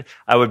happened,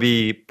 I would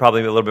be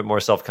probably a little bit more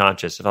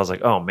self-conscious. If I was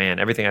like, oh man,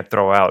 everything I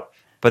throw out.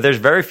 But there's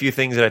very few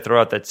things that I throw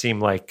out that seem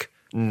like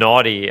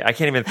naughty. I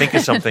can't even think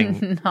of something,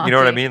 you know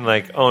what I mean?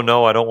 Like, oh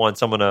no, I don't want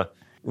someone to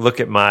look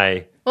at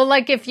my... Well,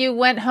 like if you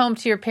went home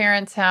to your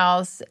parents'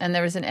 house and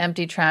there was an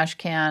empty trash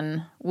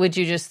can, would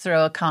you just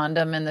throw a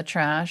condom in the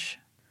trash?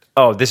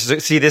 Oh, this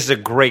is a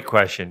great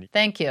question.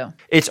 Thank you.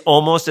 It's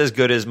almost as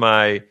good as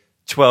my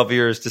 12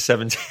 years to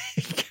 17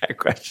 cat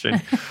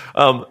question.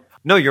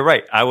 No, you're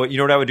right. You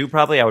know what I would do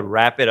probably? I would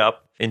wrap it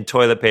up in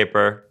toilet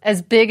paper.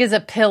 As big as a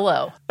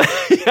pillow.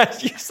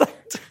 Yes,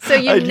 so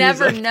you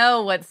never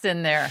know what's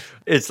in there.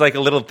 It's like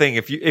a little thing.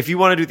 If you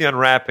want to do the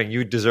unwrapping,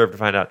 you deserve to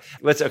find out.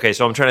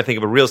 So I'm trying to think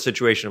of a real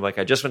situation of like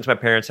I just went to my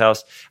parents'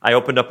 house. I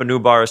opened up a new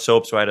bar of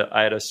soap, so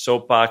I had a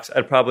soap box.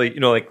 I'd probably,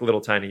 like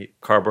little tiny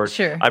cardboard.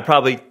 Sure. I'd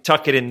probably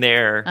tuck it in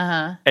there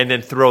and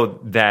then throw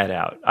that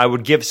out. I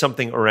would give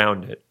something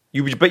around it.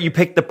 But you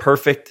picked the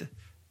perfect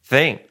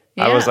thing.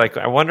 Yeah. I was like,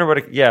 I wonder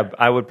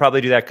I would probably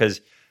do that because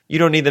you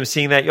don't need them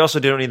seeing that. You also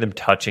don't need them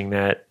touching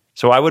that.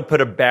 So I would put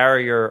a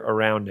barrier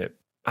around it.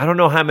 I don't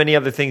know how many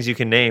other things you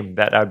can name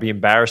that I'd be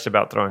embarrassed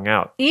about throwing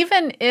out.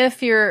 Even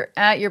if you're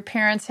at your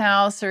parents'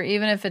 house or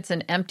even if it's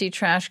an empty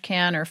trash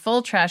can or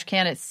full trash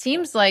can, it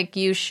seems like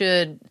you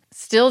should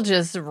still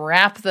just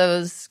wrap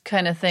those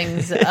kind of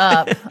things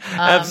up.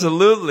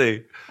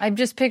 Absolutely. I'm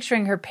just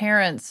picturing her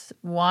parents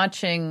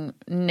watching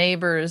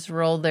neighbors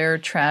roll their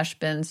trash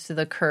bins to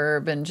the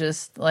curb and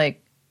just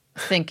like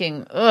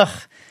thinking, ugh,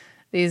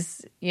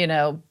 these,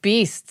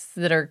 beasts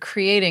that are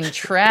creating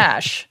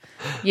trash.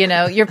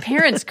 Your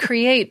parents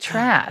create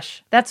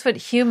trash. That's what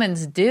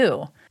humans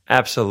do.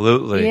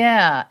 Absolutely.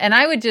 Yeah. And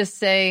I would just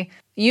say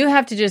you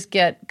have to just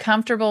get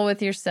comfortable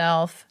with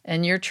yourself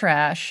and your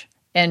trash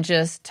and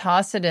just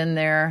toss it in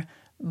there,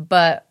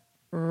 but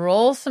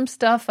roll some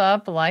stuff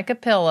up like a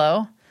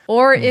pillow.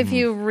 Or if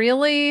you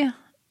really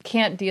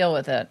can't deal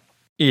with it.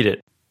 Eat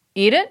it.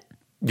 Eat it?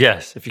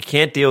 Yes. If you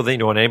can't deal with it, you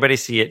don't want anybody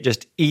to see it,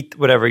 just eat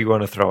whatever you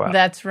want to throw out.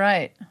 That's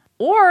right.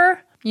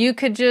 Or you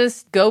could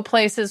just go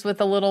places with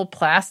a little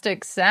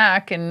plastic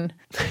sack and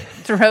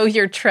throw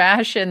your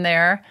trash in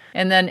there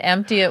and then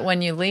empty it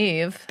when you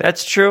leave.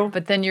 That's true.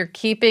 But then you're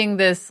keeping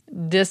this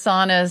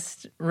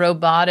dishonest,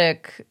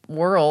 robotic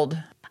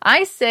world.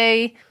 I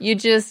say you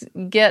just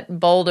get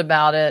bold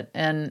about it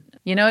and,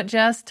 you know what,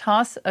 Jess?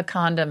 Toss a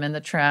condom in the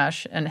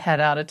trash and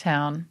head out of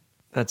town.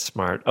 That's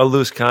smart. A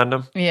loose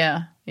condom?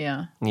 Yeah.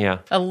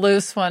 A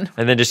loose one.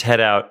 And then just head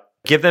out.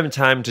 Give them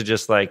time to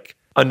just like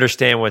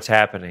understand what's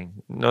happening.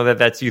 Know that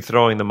that's you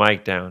throwing the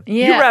mic down.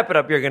 Yeah. You wrap it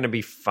up, you're going to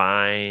be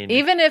fine.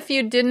 Even if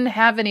you didn't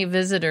have any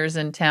visitors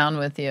in town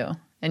with you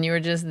and you were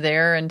just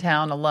there in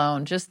town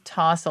alone, just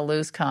toss a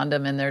loose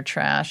condom in their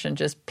trash and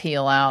just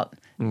peel out.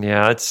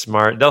 Yeah, that's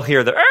smart. They'll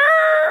hear the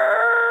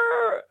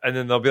and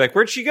then they'll be like,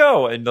 where'd she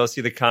go? And they'll see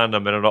the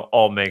condom and it'll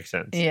all make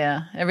sense.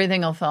 Yeah,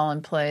 everything will fall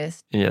in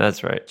place. Yeah,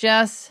 that's right.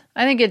 Jess,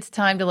 I think it's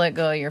time to let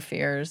go of your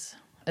fears,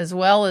 as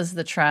well as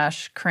the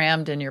trash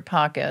crammed in your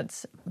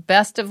pockets.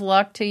 Best of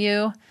luck to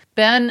you.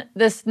 Ben,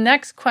 this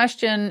next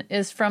question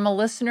is from a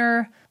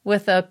listener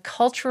with a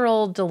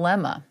cultural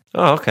dilemma.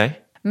 Oh, okay.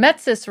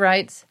 Metsis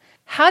writes,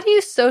 how do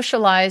you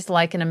socialize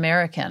like an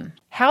American?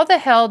 How the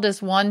hell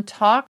does one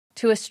talk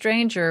to a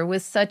stranger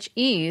with such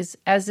ease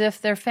as if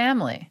they're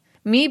family?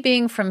 Me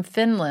being from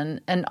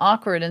Finland and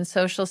awkward in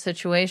social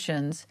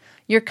situations,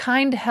 your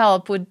kind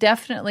help would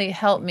definitely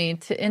help me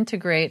to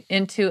integrate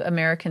into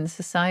American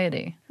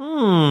society.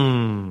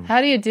 How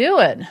do you do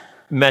it?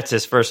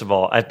 Metzis, first of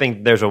all, I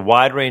think there's a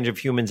wide range of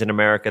humans in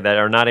America that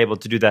are not able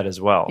to do that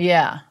as well.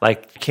 Yeah.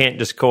 Like, can't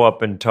just go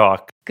up and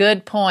talk.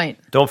 Good point.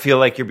 Don't feel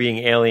like you're being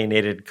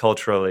alienated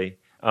culturally.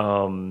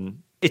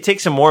 It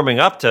takes some warming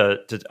up to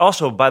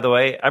also, by the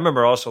way, I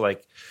remember also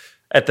like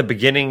at the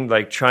beginning,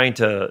 like trying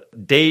to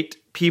date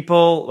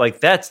people, like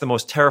that's the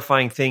most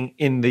terrifying thing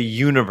in the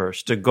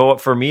universe.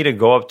 For me to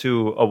go up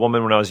to a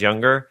woman when I was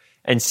younger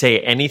and say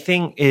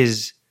anything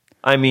is,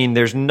 I mean,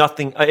 there's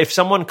nothing. If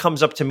someone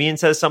comes up to me and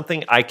says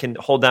something, I can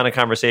hold down a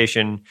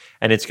conversation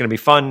and it's going to be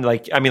fun.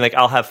 Like, I mean, like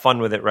I'll have fun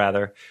with it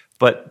rather.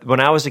 But when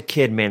I was a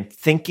kid, man,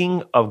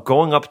 thinking of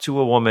going up to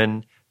a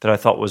woman that I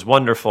thought was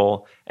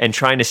wonderful and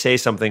trying to say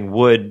something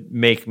would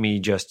make me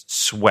just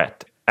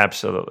sweat.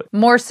 Absolutely.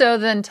 More so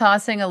than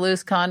tossing a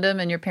loose condom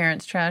in your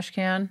parents' trash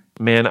can?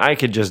 Man, I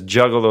could just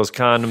juggle those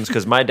condoms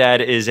because my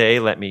dad is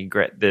let me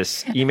get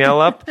this email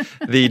up,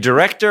 the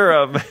director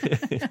of...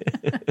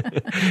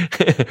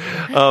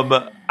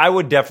 I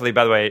would definitely,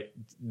 by the way,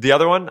 the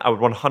other one, I would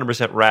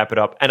 100% wrap it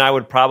up. And I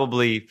would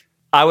probably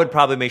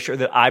make sure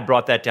that I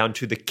brought that down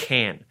to the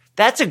can.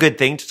 That's a good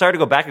thing. Sorry to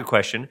go back a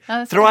question.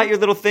 Throw out your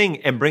little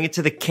thing and bring it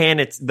to the can.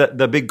 It's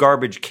the big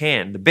garbage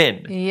can, the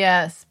bin.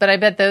 Yes, but I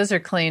bet those are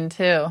clean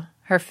too.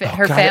 Her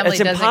family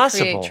doesn't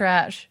create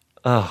trash.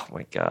 Oh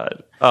my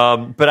God.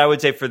 But I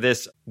would say for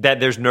this, that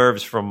there's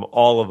nerves from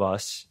all of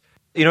us.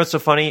 You know, it's so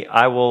funny.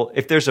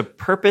 If there's a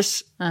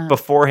purpose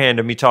beforehand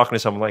of me talking to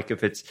someone, like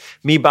if it's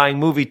me buying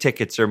movie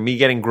tickets or me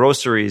getting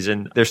groceries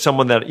and there's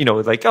someone that, you know,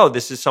 like, oh,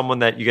 this is someone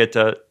that you get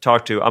to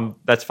talk to,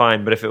 that's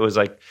fine. But if it was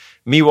like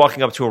me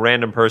walking up to a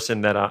random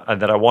person that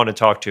I want to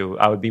talk to,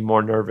 I would be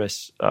more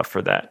nervous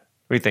for that.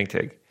 What do you think,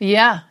 Tig?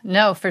 Yeah,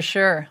 no, for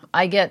sure.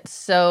 I get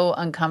so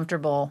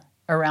uncomfortable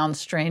around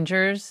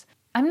strangers.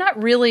 I'm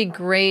not really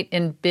great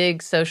in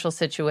big social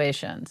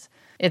situations.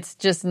 It's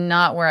just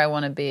not where I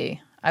want to be.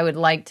 I would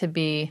like to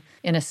be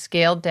in a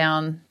scaled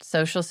down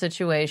social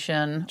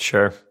situation.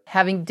 Sure.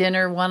 Having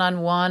dinner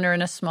one-on-one or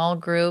in a small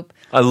group.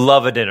 I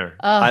love a dinner.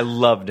 I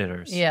love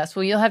dinners. Yes.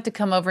 Well, you'll have to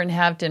come over and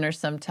have dinner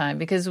sometime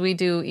because we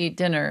do eat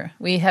dinner.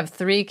 We have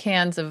 3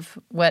 cans of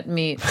wet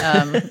meat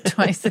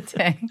twice a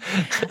day.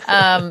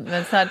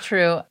 That's not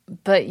true.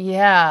 But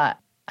yeah,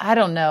 I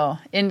don't know.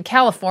 In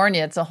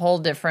California, it's a whole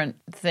different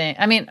thing.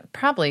 I mean,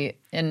 probably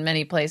in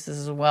many places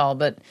as well,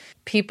 but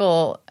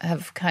people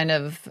have kind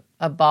of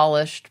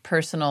abolished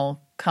personal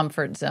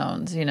comfort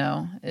zones, you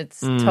know. It's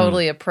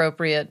totally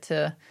appropriate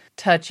to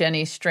touch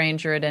any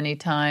stranger at any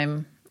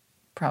time.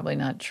 Probably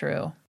not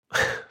true.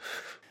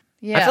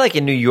 Yeah. I feel like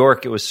in New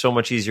York, it was so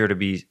much easier to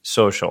be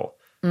social.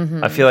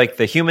 Mm-hmm. I feel like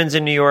the humans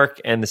in New York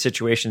and the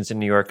situations in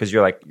New York, because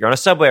you're on a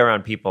subway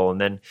around people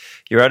and then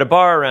you're at a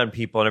bar around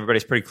people and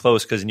everybody's pretty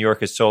close because New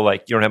York is so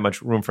like you don't have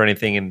much room for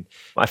anything. And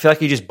I feel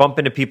like you just bump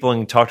into people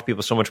and talk to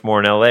people so much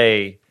more in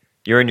LA.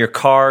 You're in your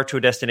car to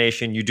a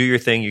destination, you do your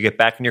thing, you get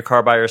back in your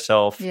car by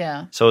yourself.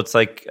 Yeah. So it's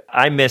like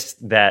I miss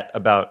that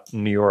about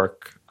New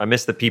York. I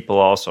miss the people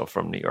also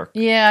from New York.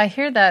 Yeah, I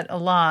hear that a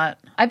lot.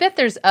 I bet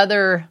there's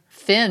other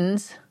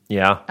Finns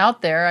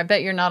out there. I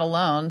bet you're not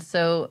alone.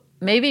 So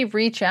maybe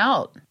reach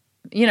out,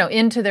 you know,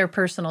 into their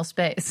personal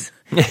space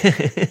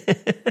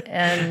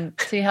and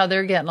see how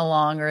they're getting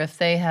along or if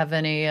they have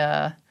any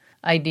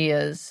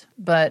ideas.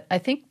 But I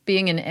think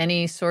being in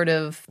any sort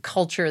of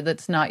culture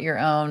that's not your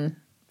own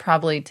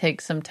probably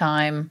takes some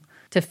time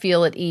to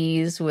feel at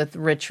ease with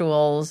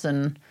rituals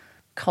and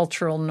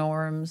cultural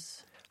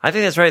norms. I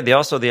think that's right.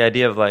 The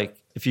idea of like,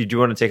 if you do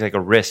want to take like a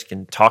risk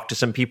and talk to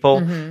some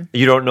people,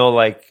 you don't know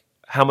like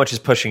how much is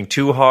pushing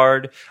too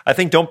hard. I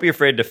think don't be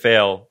afraid to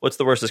fail. What's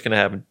the worst that's going to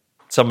happen?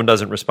 Someone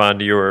doesn't respond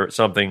to you or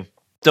something.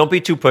 Don't be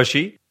too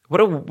pushy.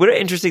 What an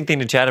interesting thing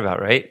to chat about,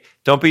 right?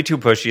 Don't be too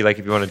pushy, like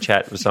if you want to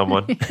chat with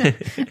someone.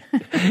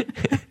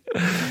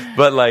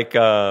 But like,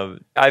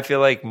 I feel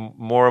like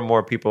more and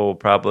more people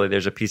probably,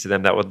 there's a piece of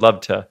them that would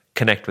love to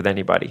connect with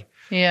anybody.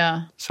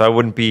 Yeah. So I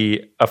wouldn't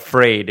be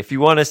afraid. If you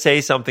want to say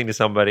something to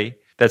somebody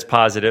that's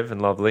positive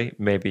and lovely,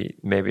 maybe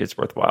it's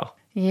worthwhile.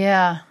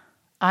 Yeah.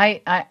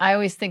 I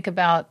always think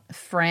about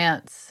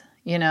France,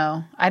 you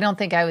know. I don't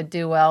think I would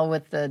do well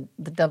with the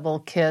double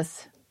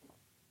kiss,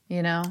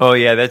 you know. Oh,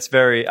 yeah, that's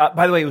very...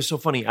 by the way, it was so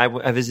funny.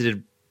 I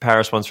visited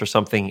Paris once for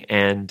something,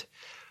 and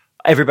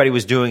everybody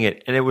was doing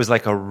it, and it was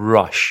like a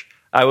rush.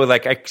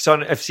 I've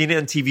seen it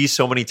on TV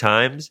so many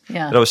times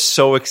that I was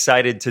so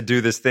excited to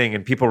do this thing,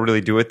 and people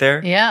really do it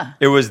there. Yeah.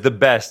 It was the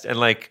best. And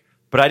like,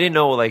 but I didn't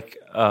know, like,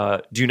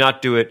 do you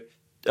not do it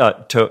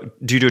do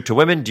you do it to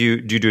women? Do you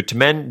do it to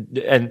men?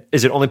 And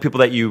is it only people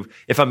that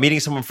if I'm meeting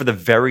someone for the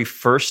very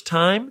first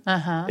time,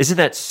 isn't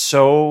that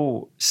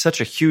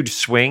such a huge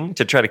swing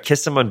to try to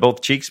kiss them on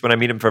both cheeks when I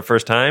meet them for the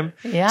first time?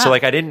 Yeah. So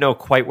like, I didn't know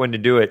quite when to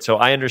do it. So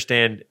I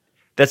understand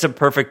that's a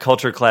perfect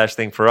culture clash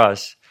thing for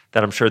us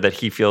that I'm sure that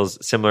he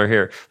feels similar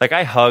here. Like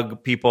I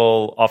hug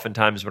people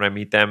oftentimes when I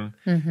meet them,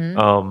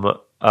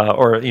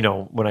 or, you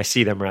know, when I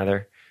see them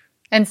rather.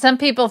 And some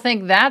people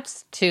think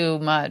that's too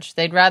much.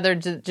 They'd rather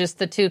just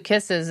the 2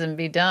 kisses and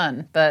be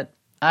done. But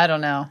I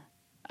don't know.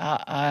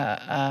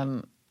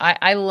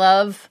 I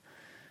love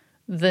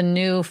the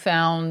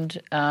newfound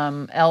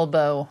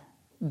elbow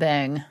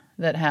bang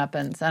that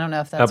happens. I don't know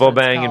if that's elbow what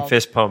it's bang called. and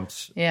fist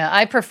pumps. Yeah,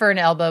 I prefer an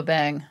elbow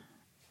bang.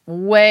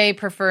 Way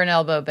prefer an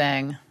elbow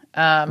bang.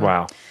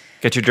 Wow.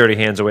 Get your dirty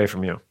hands away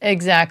from you.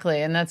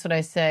 Exactly, and that's what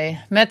I say.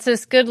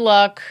 Metsis, good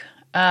luck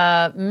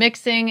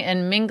mixing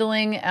and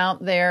mingling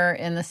out there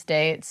in the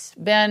States.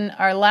 Ben,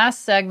 our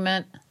last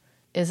segment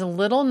is a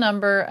little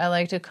number I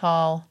like to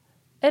call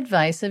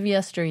Advice of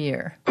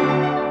Yesteryear.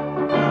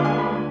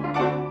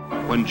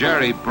 When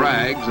Jerry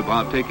brags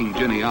about taking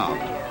Ginny out,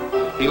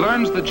 he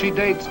learns that she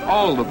dates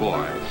all the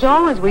boys.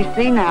 So, as we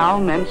see now,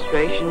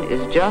 menstruation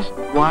is just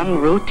one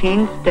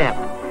routine step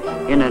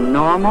in a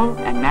normal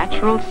and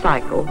natural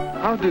cycle.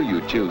 How do you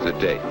choose a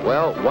date?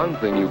 Well, one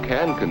thing you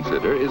can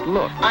consider is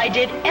look. I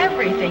did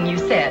everything you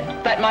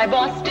said, but my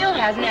boss still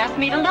hasn't asked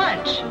me to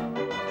lunch.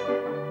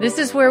 This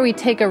is where we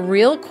take a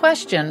real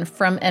question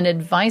from an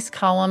advice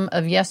column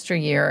of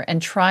yesteryear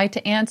and try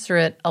to answer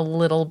it a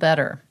little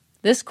better.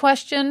 This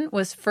question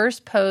was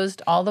first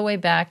posed all the way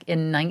back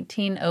in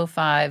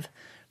 1905.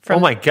 Oh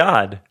my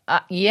God.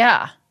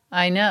 Yeah,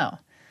 I know.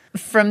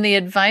 From the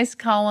advice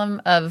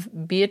column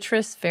of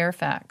Beatrice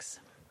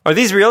Fairfax. Are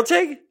these real,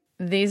 Tig?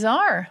 These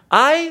are.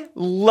 I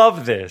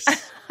love this.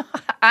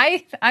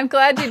 I'm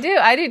glad you do.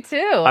 I do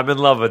too. I'm in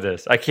love with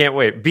this. I can't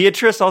wait.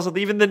 Beatrice, also,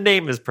 even the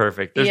name is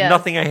perfect. There's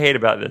nothing I hate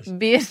about this.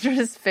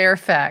 Beatrice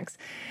Fairfax.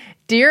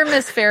 Dear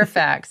Miss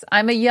Fairfax,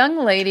 I'm a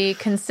young lady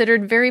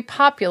considered very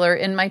popular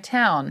in my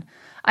town.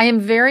 I am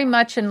very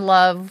much in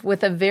love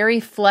with a very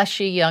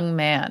fleshy young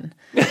man.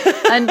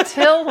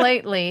 Until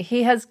lately,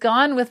 he has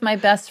gone with my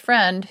best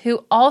friend,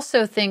 who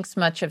also thinks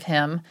much of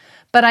him,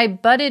 but I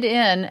butted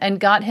in and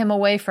got him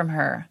away from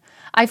her.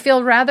 I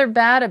feel rather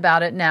bad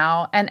about it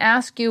now and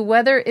ask you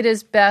whether it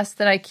is best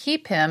that I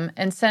keep him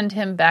and send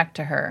him back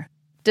to her.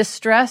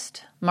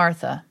 Distressed,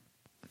 Martha.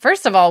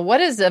 First of all,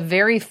 what is a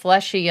very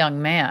fleshy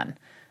young man?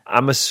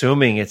 I'm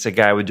assuming it's a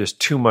guy with just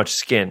too much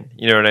skin.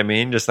 You know what I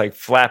mean? Just like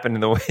flapping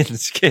in the wind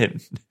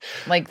skin.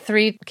 Like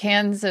 3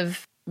 cans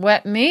of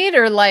wet meat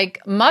or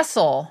like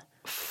muscle?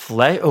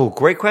 Oh,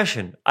 great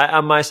question.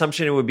 My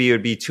assumption it would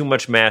be too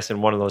much mass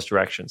in one of those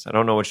directions. I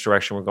don't know which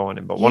direction we're going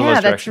in, but one of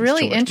those directions. Yeah,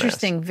 that's really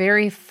interesting. Mass.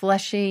 Very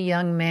fleshy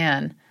young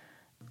man.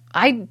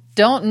 I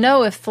don't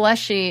know if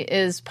fleshy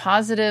is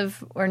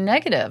positive or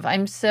negative.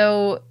 I'm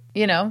so,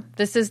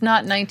 this is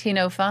not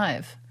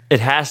 1905. It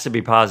has to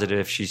be positive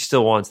if she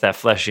still wants that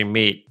fleshy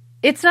meat.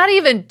 It's not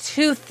even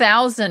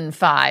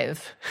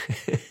 2005.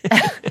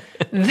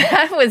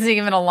 That was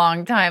even a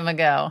long time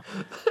ago.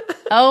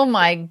 Oh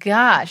my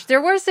gosh.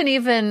 There wasn't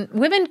even,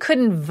 women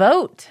couldn't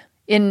vote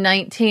in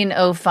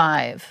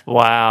 1905.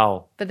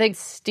 Wow. But they'd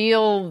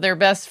steal their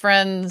best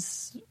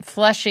friend's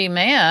fleshy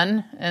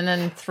man and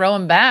then throw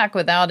him back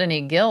without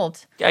any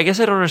guilt. I guess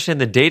I don't understand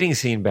the dating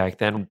scene back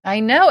then. I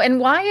know. And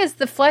why is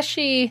the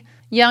fleshy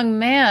young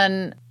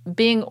man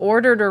being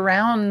ordered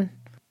around?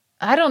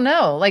 I don't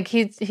know. Like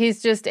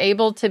he's just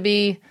able to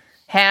be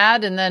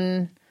had and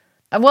then,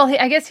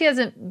 I guess he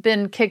hasn't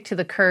been kicked to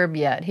the curb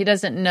yet. He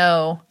doesn't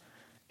know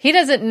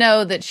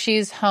that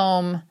she's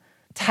home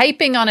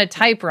typing on a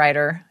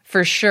typewriter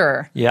for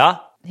sure. Yeah.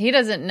 He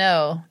doesn't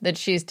know that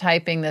she's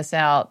typing this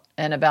out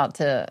and about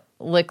to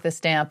lick the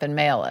stamp and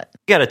mail it.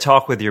 You got to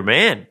talk with your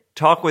man.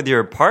 Talk with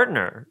your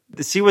partner.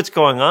 See what's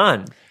going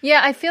on.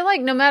 Yeah, I feel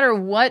like no matter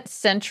what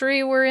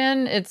century we're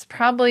in, it's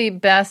probably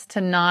best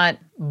to not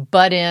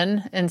butt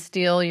in and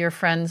steal your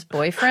friend's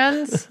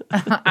boyfriends.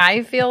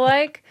 I feel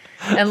like,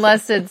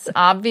 unless it's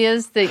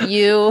obvious that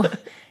you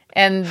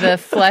and the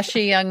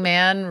fleshy young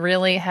man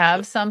really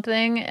have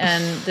something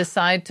and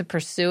decide to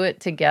pursue it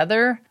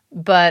together.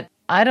 But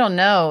I don't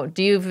know.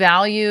 Do you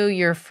value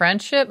your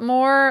friendship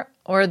more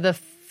or the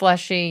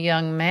fleshy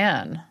young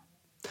man?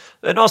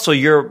 And also,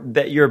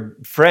 your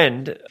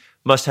friend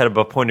must have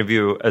a point of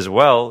view as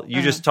well.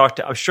 You just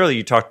surely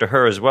you talked to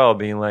her as well,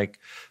 being like,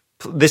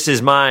 this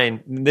is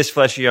mine, this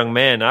fleshy young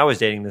man, I was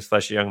dating this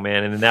fleshy young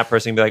man. And then that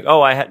person can be like,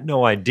 oh, I had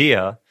no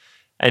idea.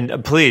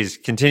 And please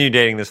continue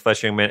dating this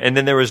fleshy young man. And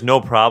then there was no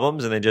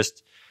problems. And they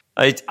just,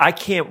 I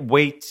can't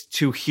wait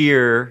to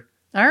hear.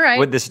 All right.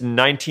 With this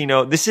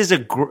 1900, this is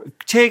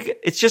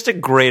it's just a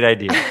great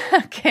idea.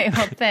 Okay,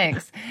 well,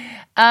 thanks.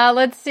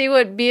 Let's see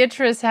what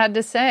Beatrice had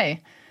to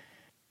say.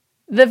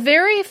 The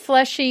very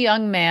fleshy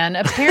young man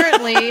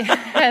apparently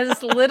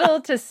has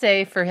little to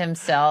say for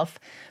himself,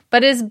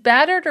 but is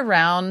battered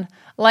around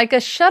like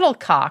a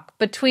shuttlecock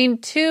between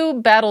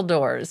 2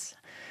 battledores.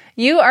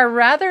 You are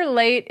rather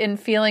late in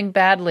feeling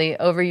badly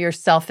over your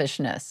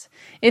selfishness.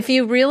 If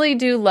you really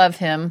do love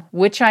him,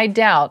 which I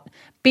doubt,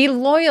 be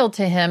loyal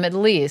to him at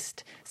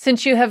least,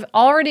 since you have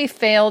already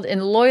failed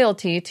in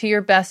loyalty to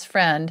your best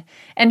friend,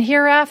 and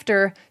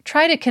hereafter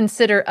try to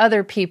consider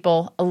other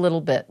people a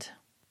little bit.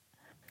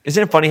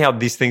 Isn't it funny how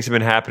these things have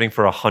been happening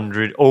for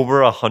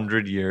over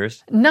 100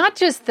 years? Not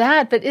just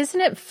that, but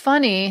isn't it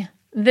funny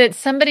that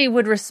somebody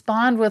would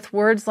respond with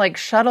words like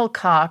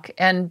shuttlecock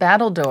and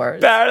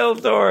battledores?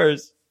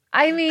 Battledores.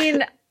 I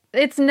mean,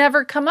 it's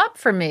never come up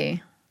for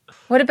me.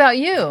 What about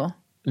you?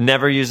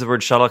 Never use the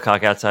word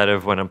shuttlecock outside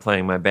of when I'm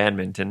playing my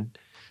badminton.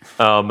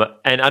 And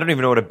I don't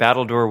even know what a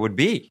battledore would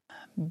be.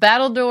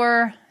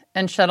 Battledore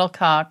and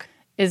shuttlecock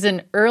is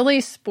an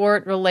early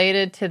sport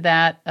related to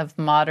that of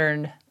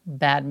modern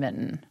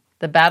badminton.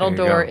 The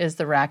battledore is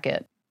the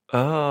racket.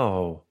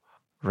 Oh,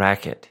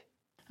 racket.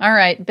 All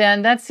right,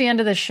 Ben, that's the end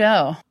of the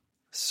show.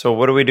 So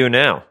what do we do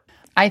now?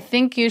 I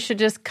think you should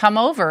just come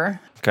over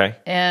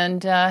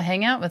and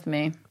hang out with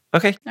me.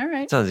 Okay. All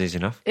right. Sounds easy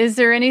enough. Is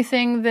there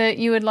anything that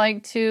you would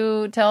like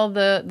to tell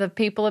the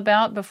people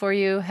about before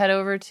you head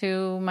over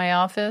to my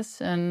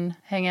office and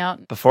hang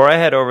out? Before I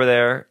head over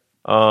there,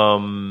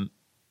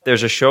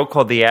 there's a show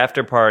called The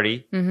After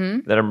Party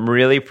that I'm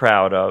really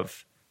proud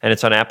of. And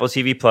it's on Apple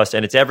TV Plus,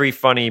 and it's every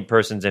funny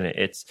person's in it.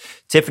 It's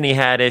Tiffany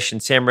Haddish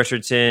and Sam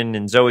Richardson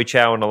and Zoe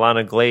Chow and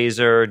Alana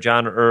Glazer,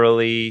 John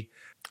Early,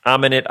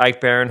 I'm in it,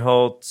 Ike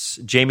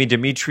Barinholtz, Jamie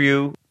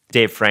Demetriou,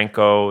 Dave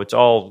Franco. It's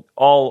all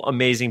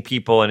amazing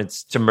people, and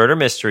it's a murder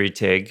mystery,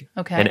 Tig.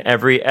 Okay. And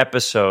every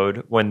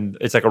episode, when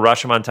it's like a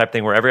Rashomon type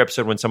thing, where every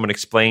episode when someone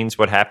explains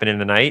what happened in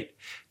the night,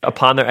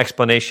 upon their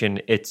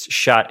explanation, it's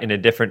shot in a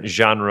different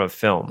genre of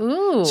film.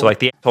 Ooh. So like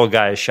the asshole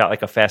guy is shot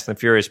like a Fast and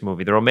Furious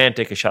movie. The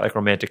romantic is shot like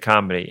romantic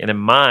comedy. And in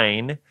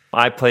mine,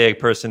 I play a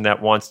person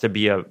that wants to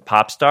be a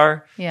pop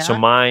star. Yeah. So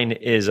mine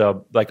is a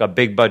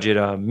big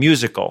budget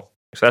musical.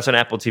 So that's on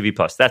Apple TV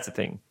Plus. That's the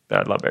thing that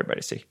I'd love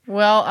everybody to see.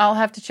 Well, I'll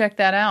have to check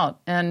that out.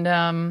 And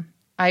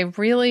I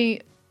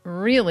really,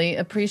 really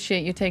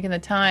appreciate you taking the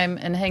time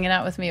and hanging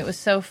out with me. It was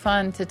so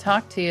fun to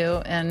talk to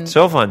you and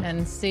so fun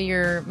and see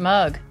your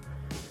mug.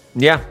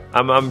 Yeah,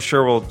 I'm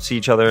sure we'll see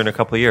each other in a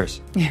couple of years.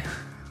 Yeah,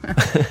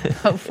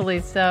 hopefully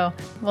so.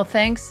 Well,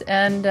 thanks,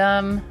 and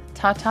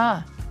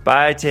ta-ta.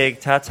 Bye, Tig.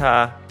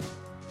 Ta-ta.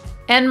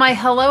 And my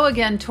Hello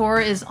Again tour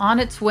is on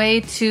its way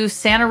to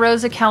Santa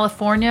Rosa,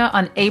 California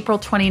on April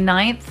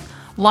 29th.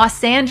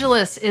 Los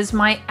Angeles is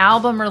my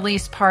album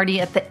release party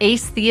at the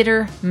Ace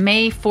Theater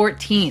May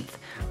 14th.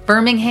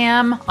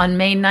 Birmingham on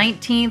May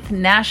 19th.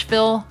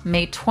 Nashville,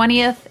 May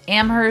 20th.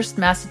 Amherst,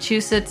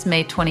 Massachusetts,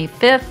 May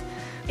 25th.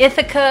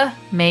 Ithaca,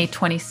 May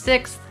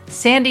 26th.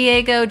 San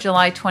Diego,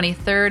 July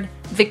 23rd.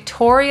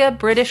 Victoria,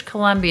 British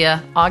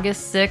Columbia,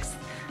 August 6th.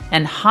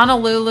 And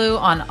Honolulu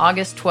on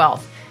August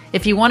 12th.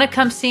 If you want to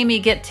come see me,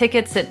 get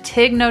tickets at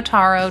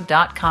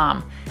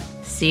tignotaro.com.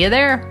 See you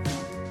there.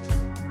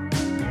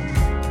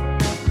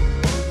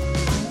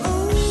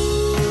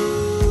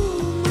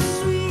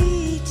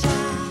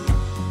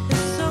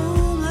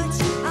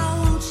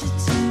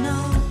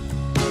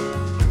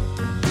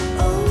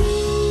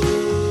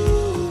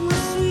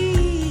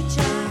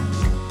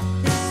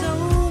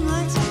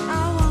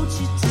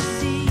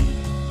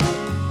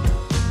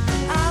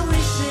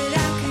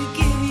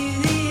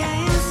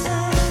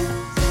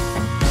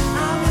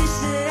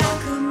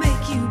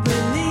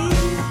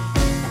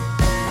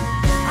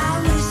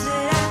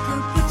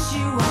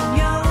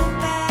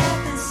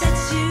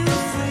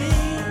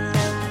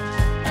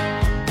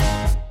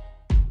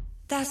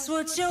 That's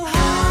what your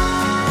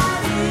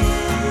heart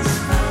is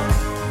for.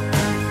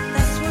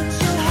 That's what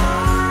your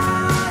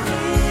heart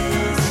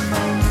is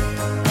for.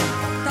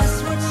 That's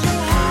what your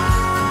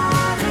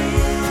heart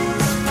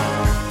is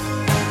for.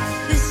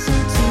 Listen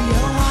to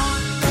your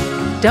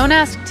heart. Don't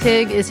Ask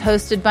Tig is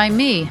hosted by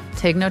me,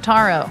 Tig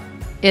Notaro.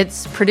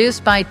 It's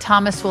produced by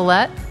Thomas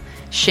Willett,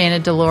 Shayna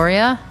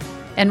Deloria,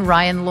 and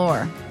Ryan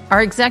Lohr.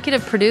 Our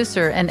executive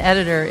producer and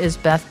editor is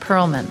Beth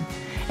Perlman.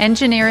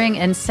 Engineering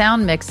and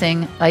sound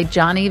mixing by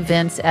Johnny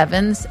Vince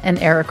Evans and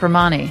Eric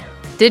Romani.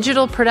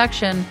 Digital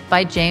production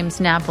by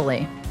James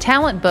Napoli.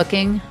 Talent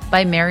booking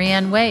by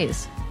Marianne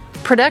Ways.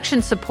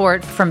 Production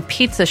support from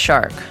Pizza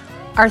Shark.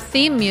 Our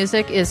theme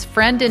music is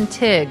Friend and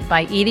Tig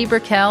by Edie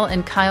Brickell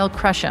and Kyle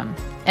Crusham.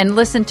 And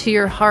Listen to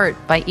Your Heart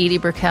by Edie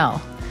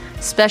Brickell.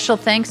 Special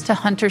thanks to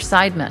Hunter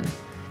Seidman.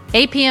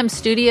 APM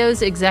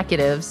Studios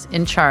executives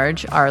in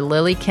charge are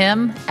Lily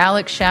Kim,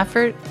 Alex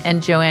Schaffert,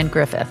 and Joanne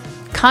Griffith.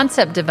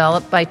 Concept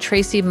developed by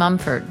Tracy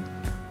Mumford.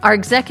 Our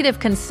executive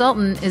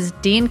consultant is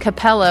Dean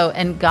Capello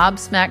and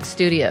Gobsmack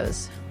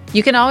Studios.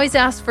 You can always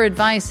ask for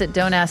advice at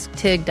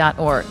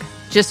don'tasktig.org.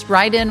 Just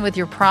write in with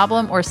your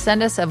problem or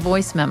send us a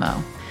voice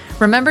memo.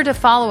 Remember to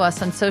follow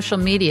us on social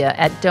media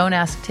at Don't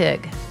Ask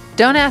Tig.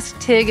 Don't Ask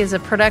Tig is a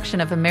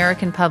production of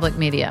American Public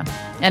Media.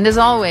 And as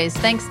always,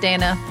 thanks,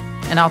 Dana,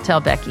 and I'll tell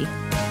Becky.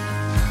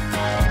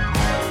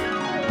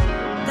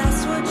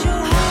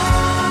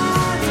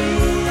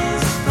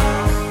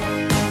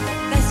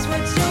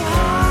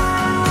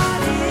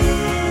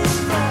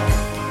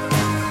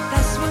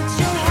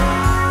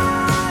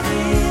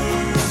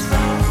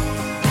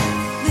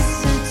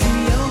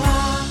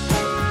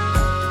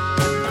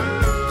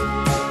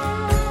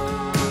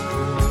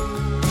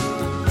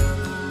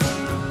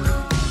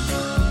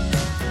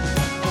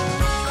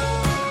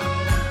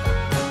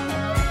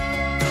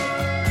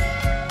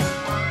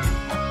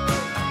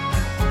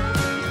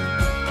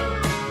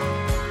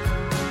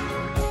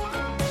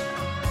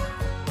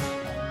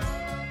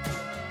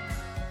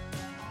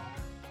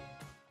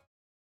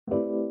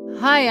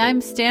 Hi, I'm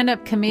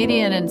stand-up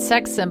comedian and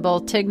sex symbol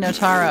Tig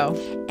Notaro.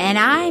 And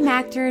I'm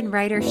actor and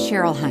writer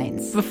Cheryl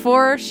Hines.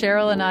 Before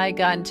Cheryl and I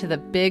got into the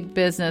big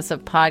business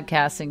of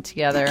podcasting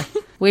together,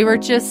 we were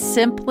just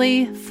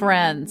simply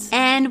friends.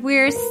 And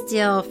we're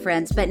still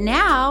friends, but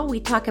now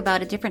we talk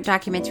about a different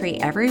documentary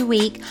every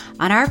week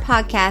on our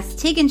podcast,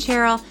 Tig and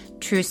Cheryl,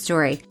 True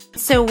Story.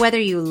 So whether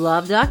you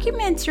love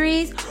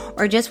documentaries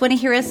or just want to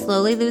hear us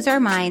slowly lose our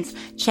minds,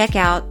 check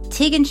out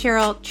Tig and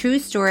Cheryl, True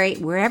Story,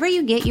 wherever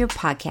you get your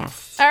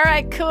podcasts. All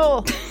right,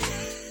 cool.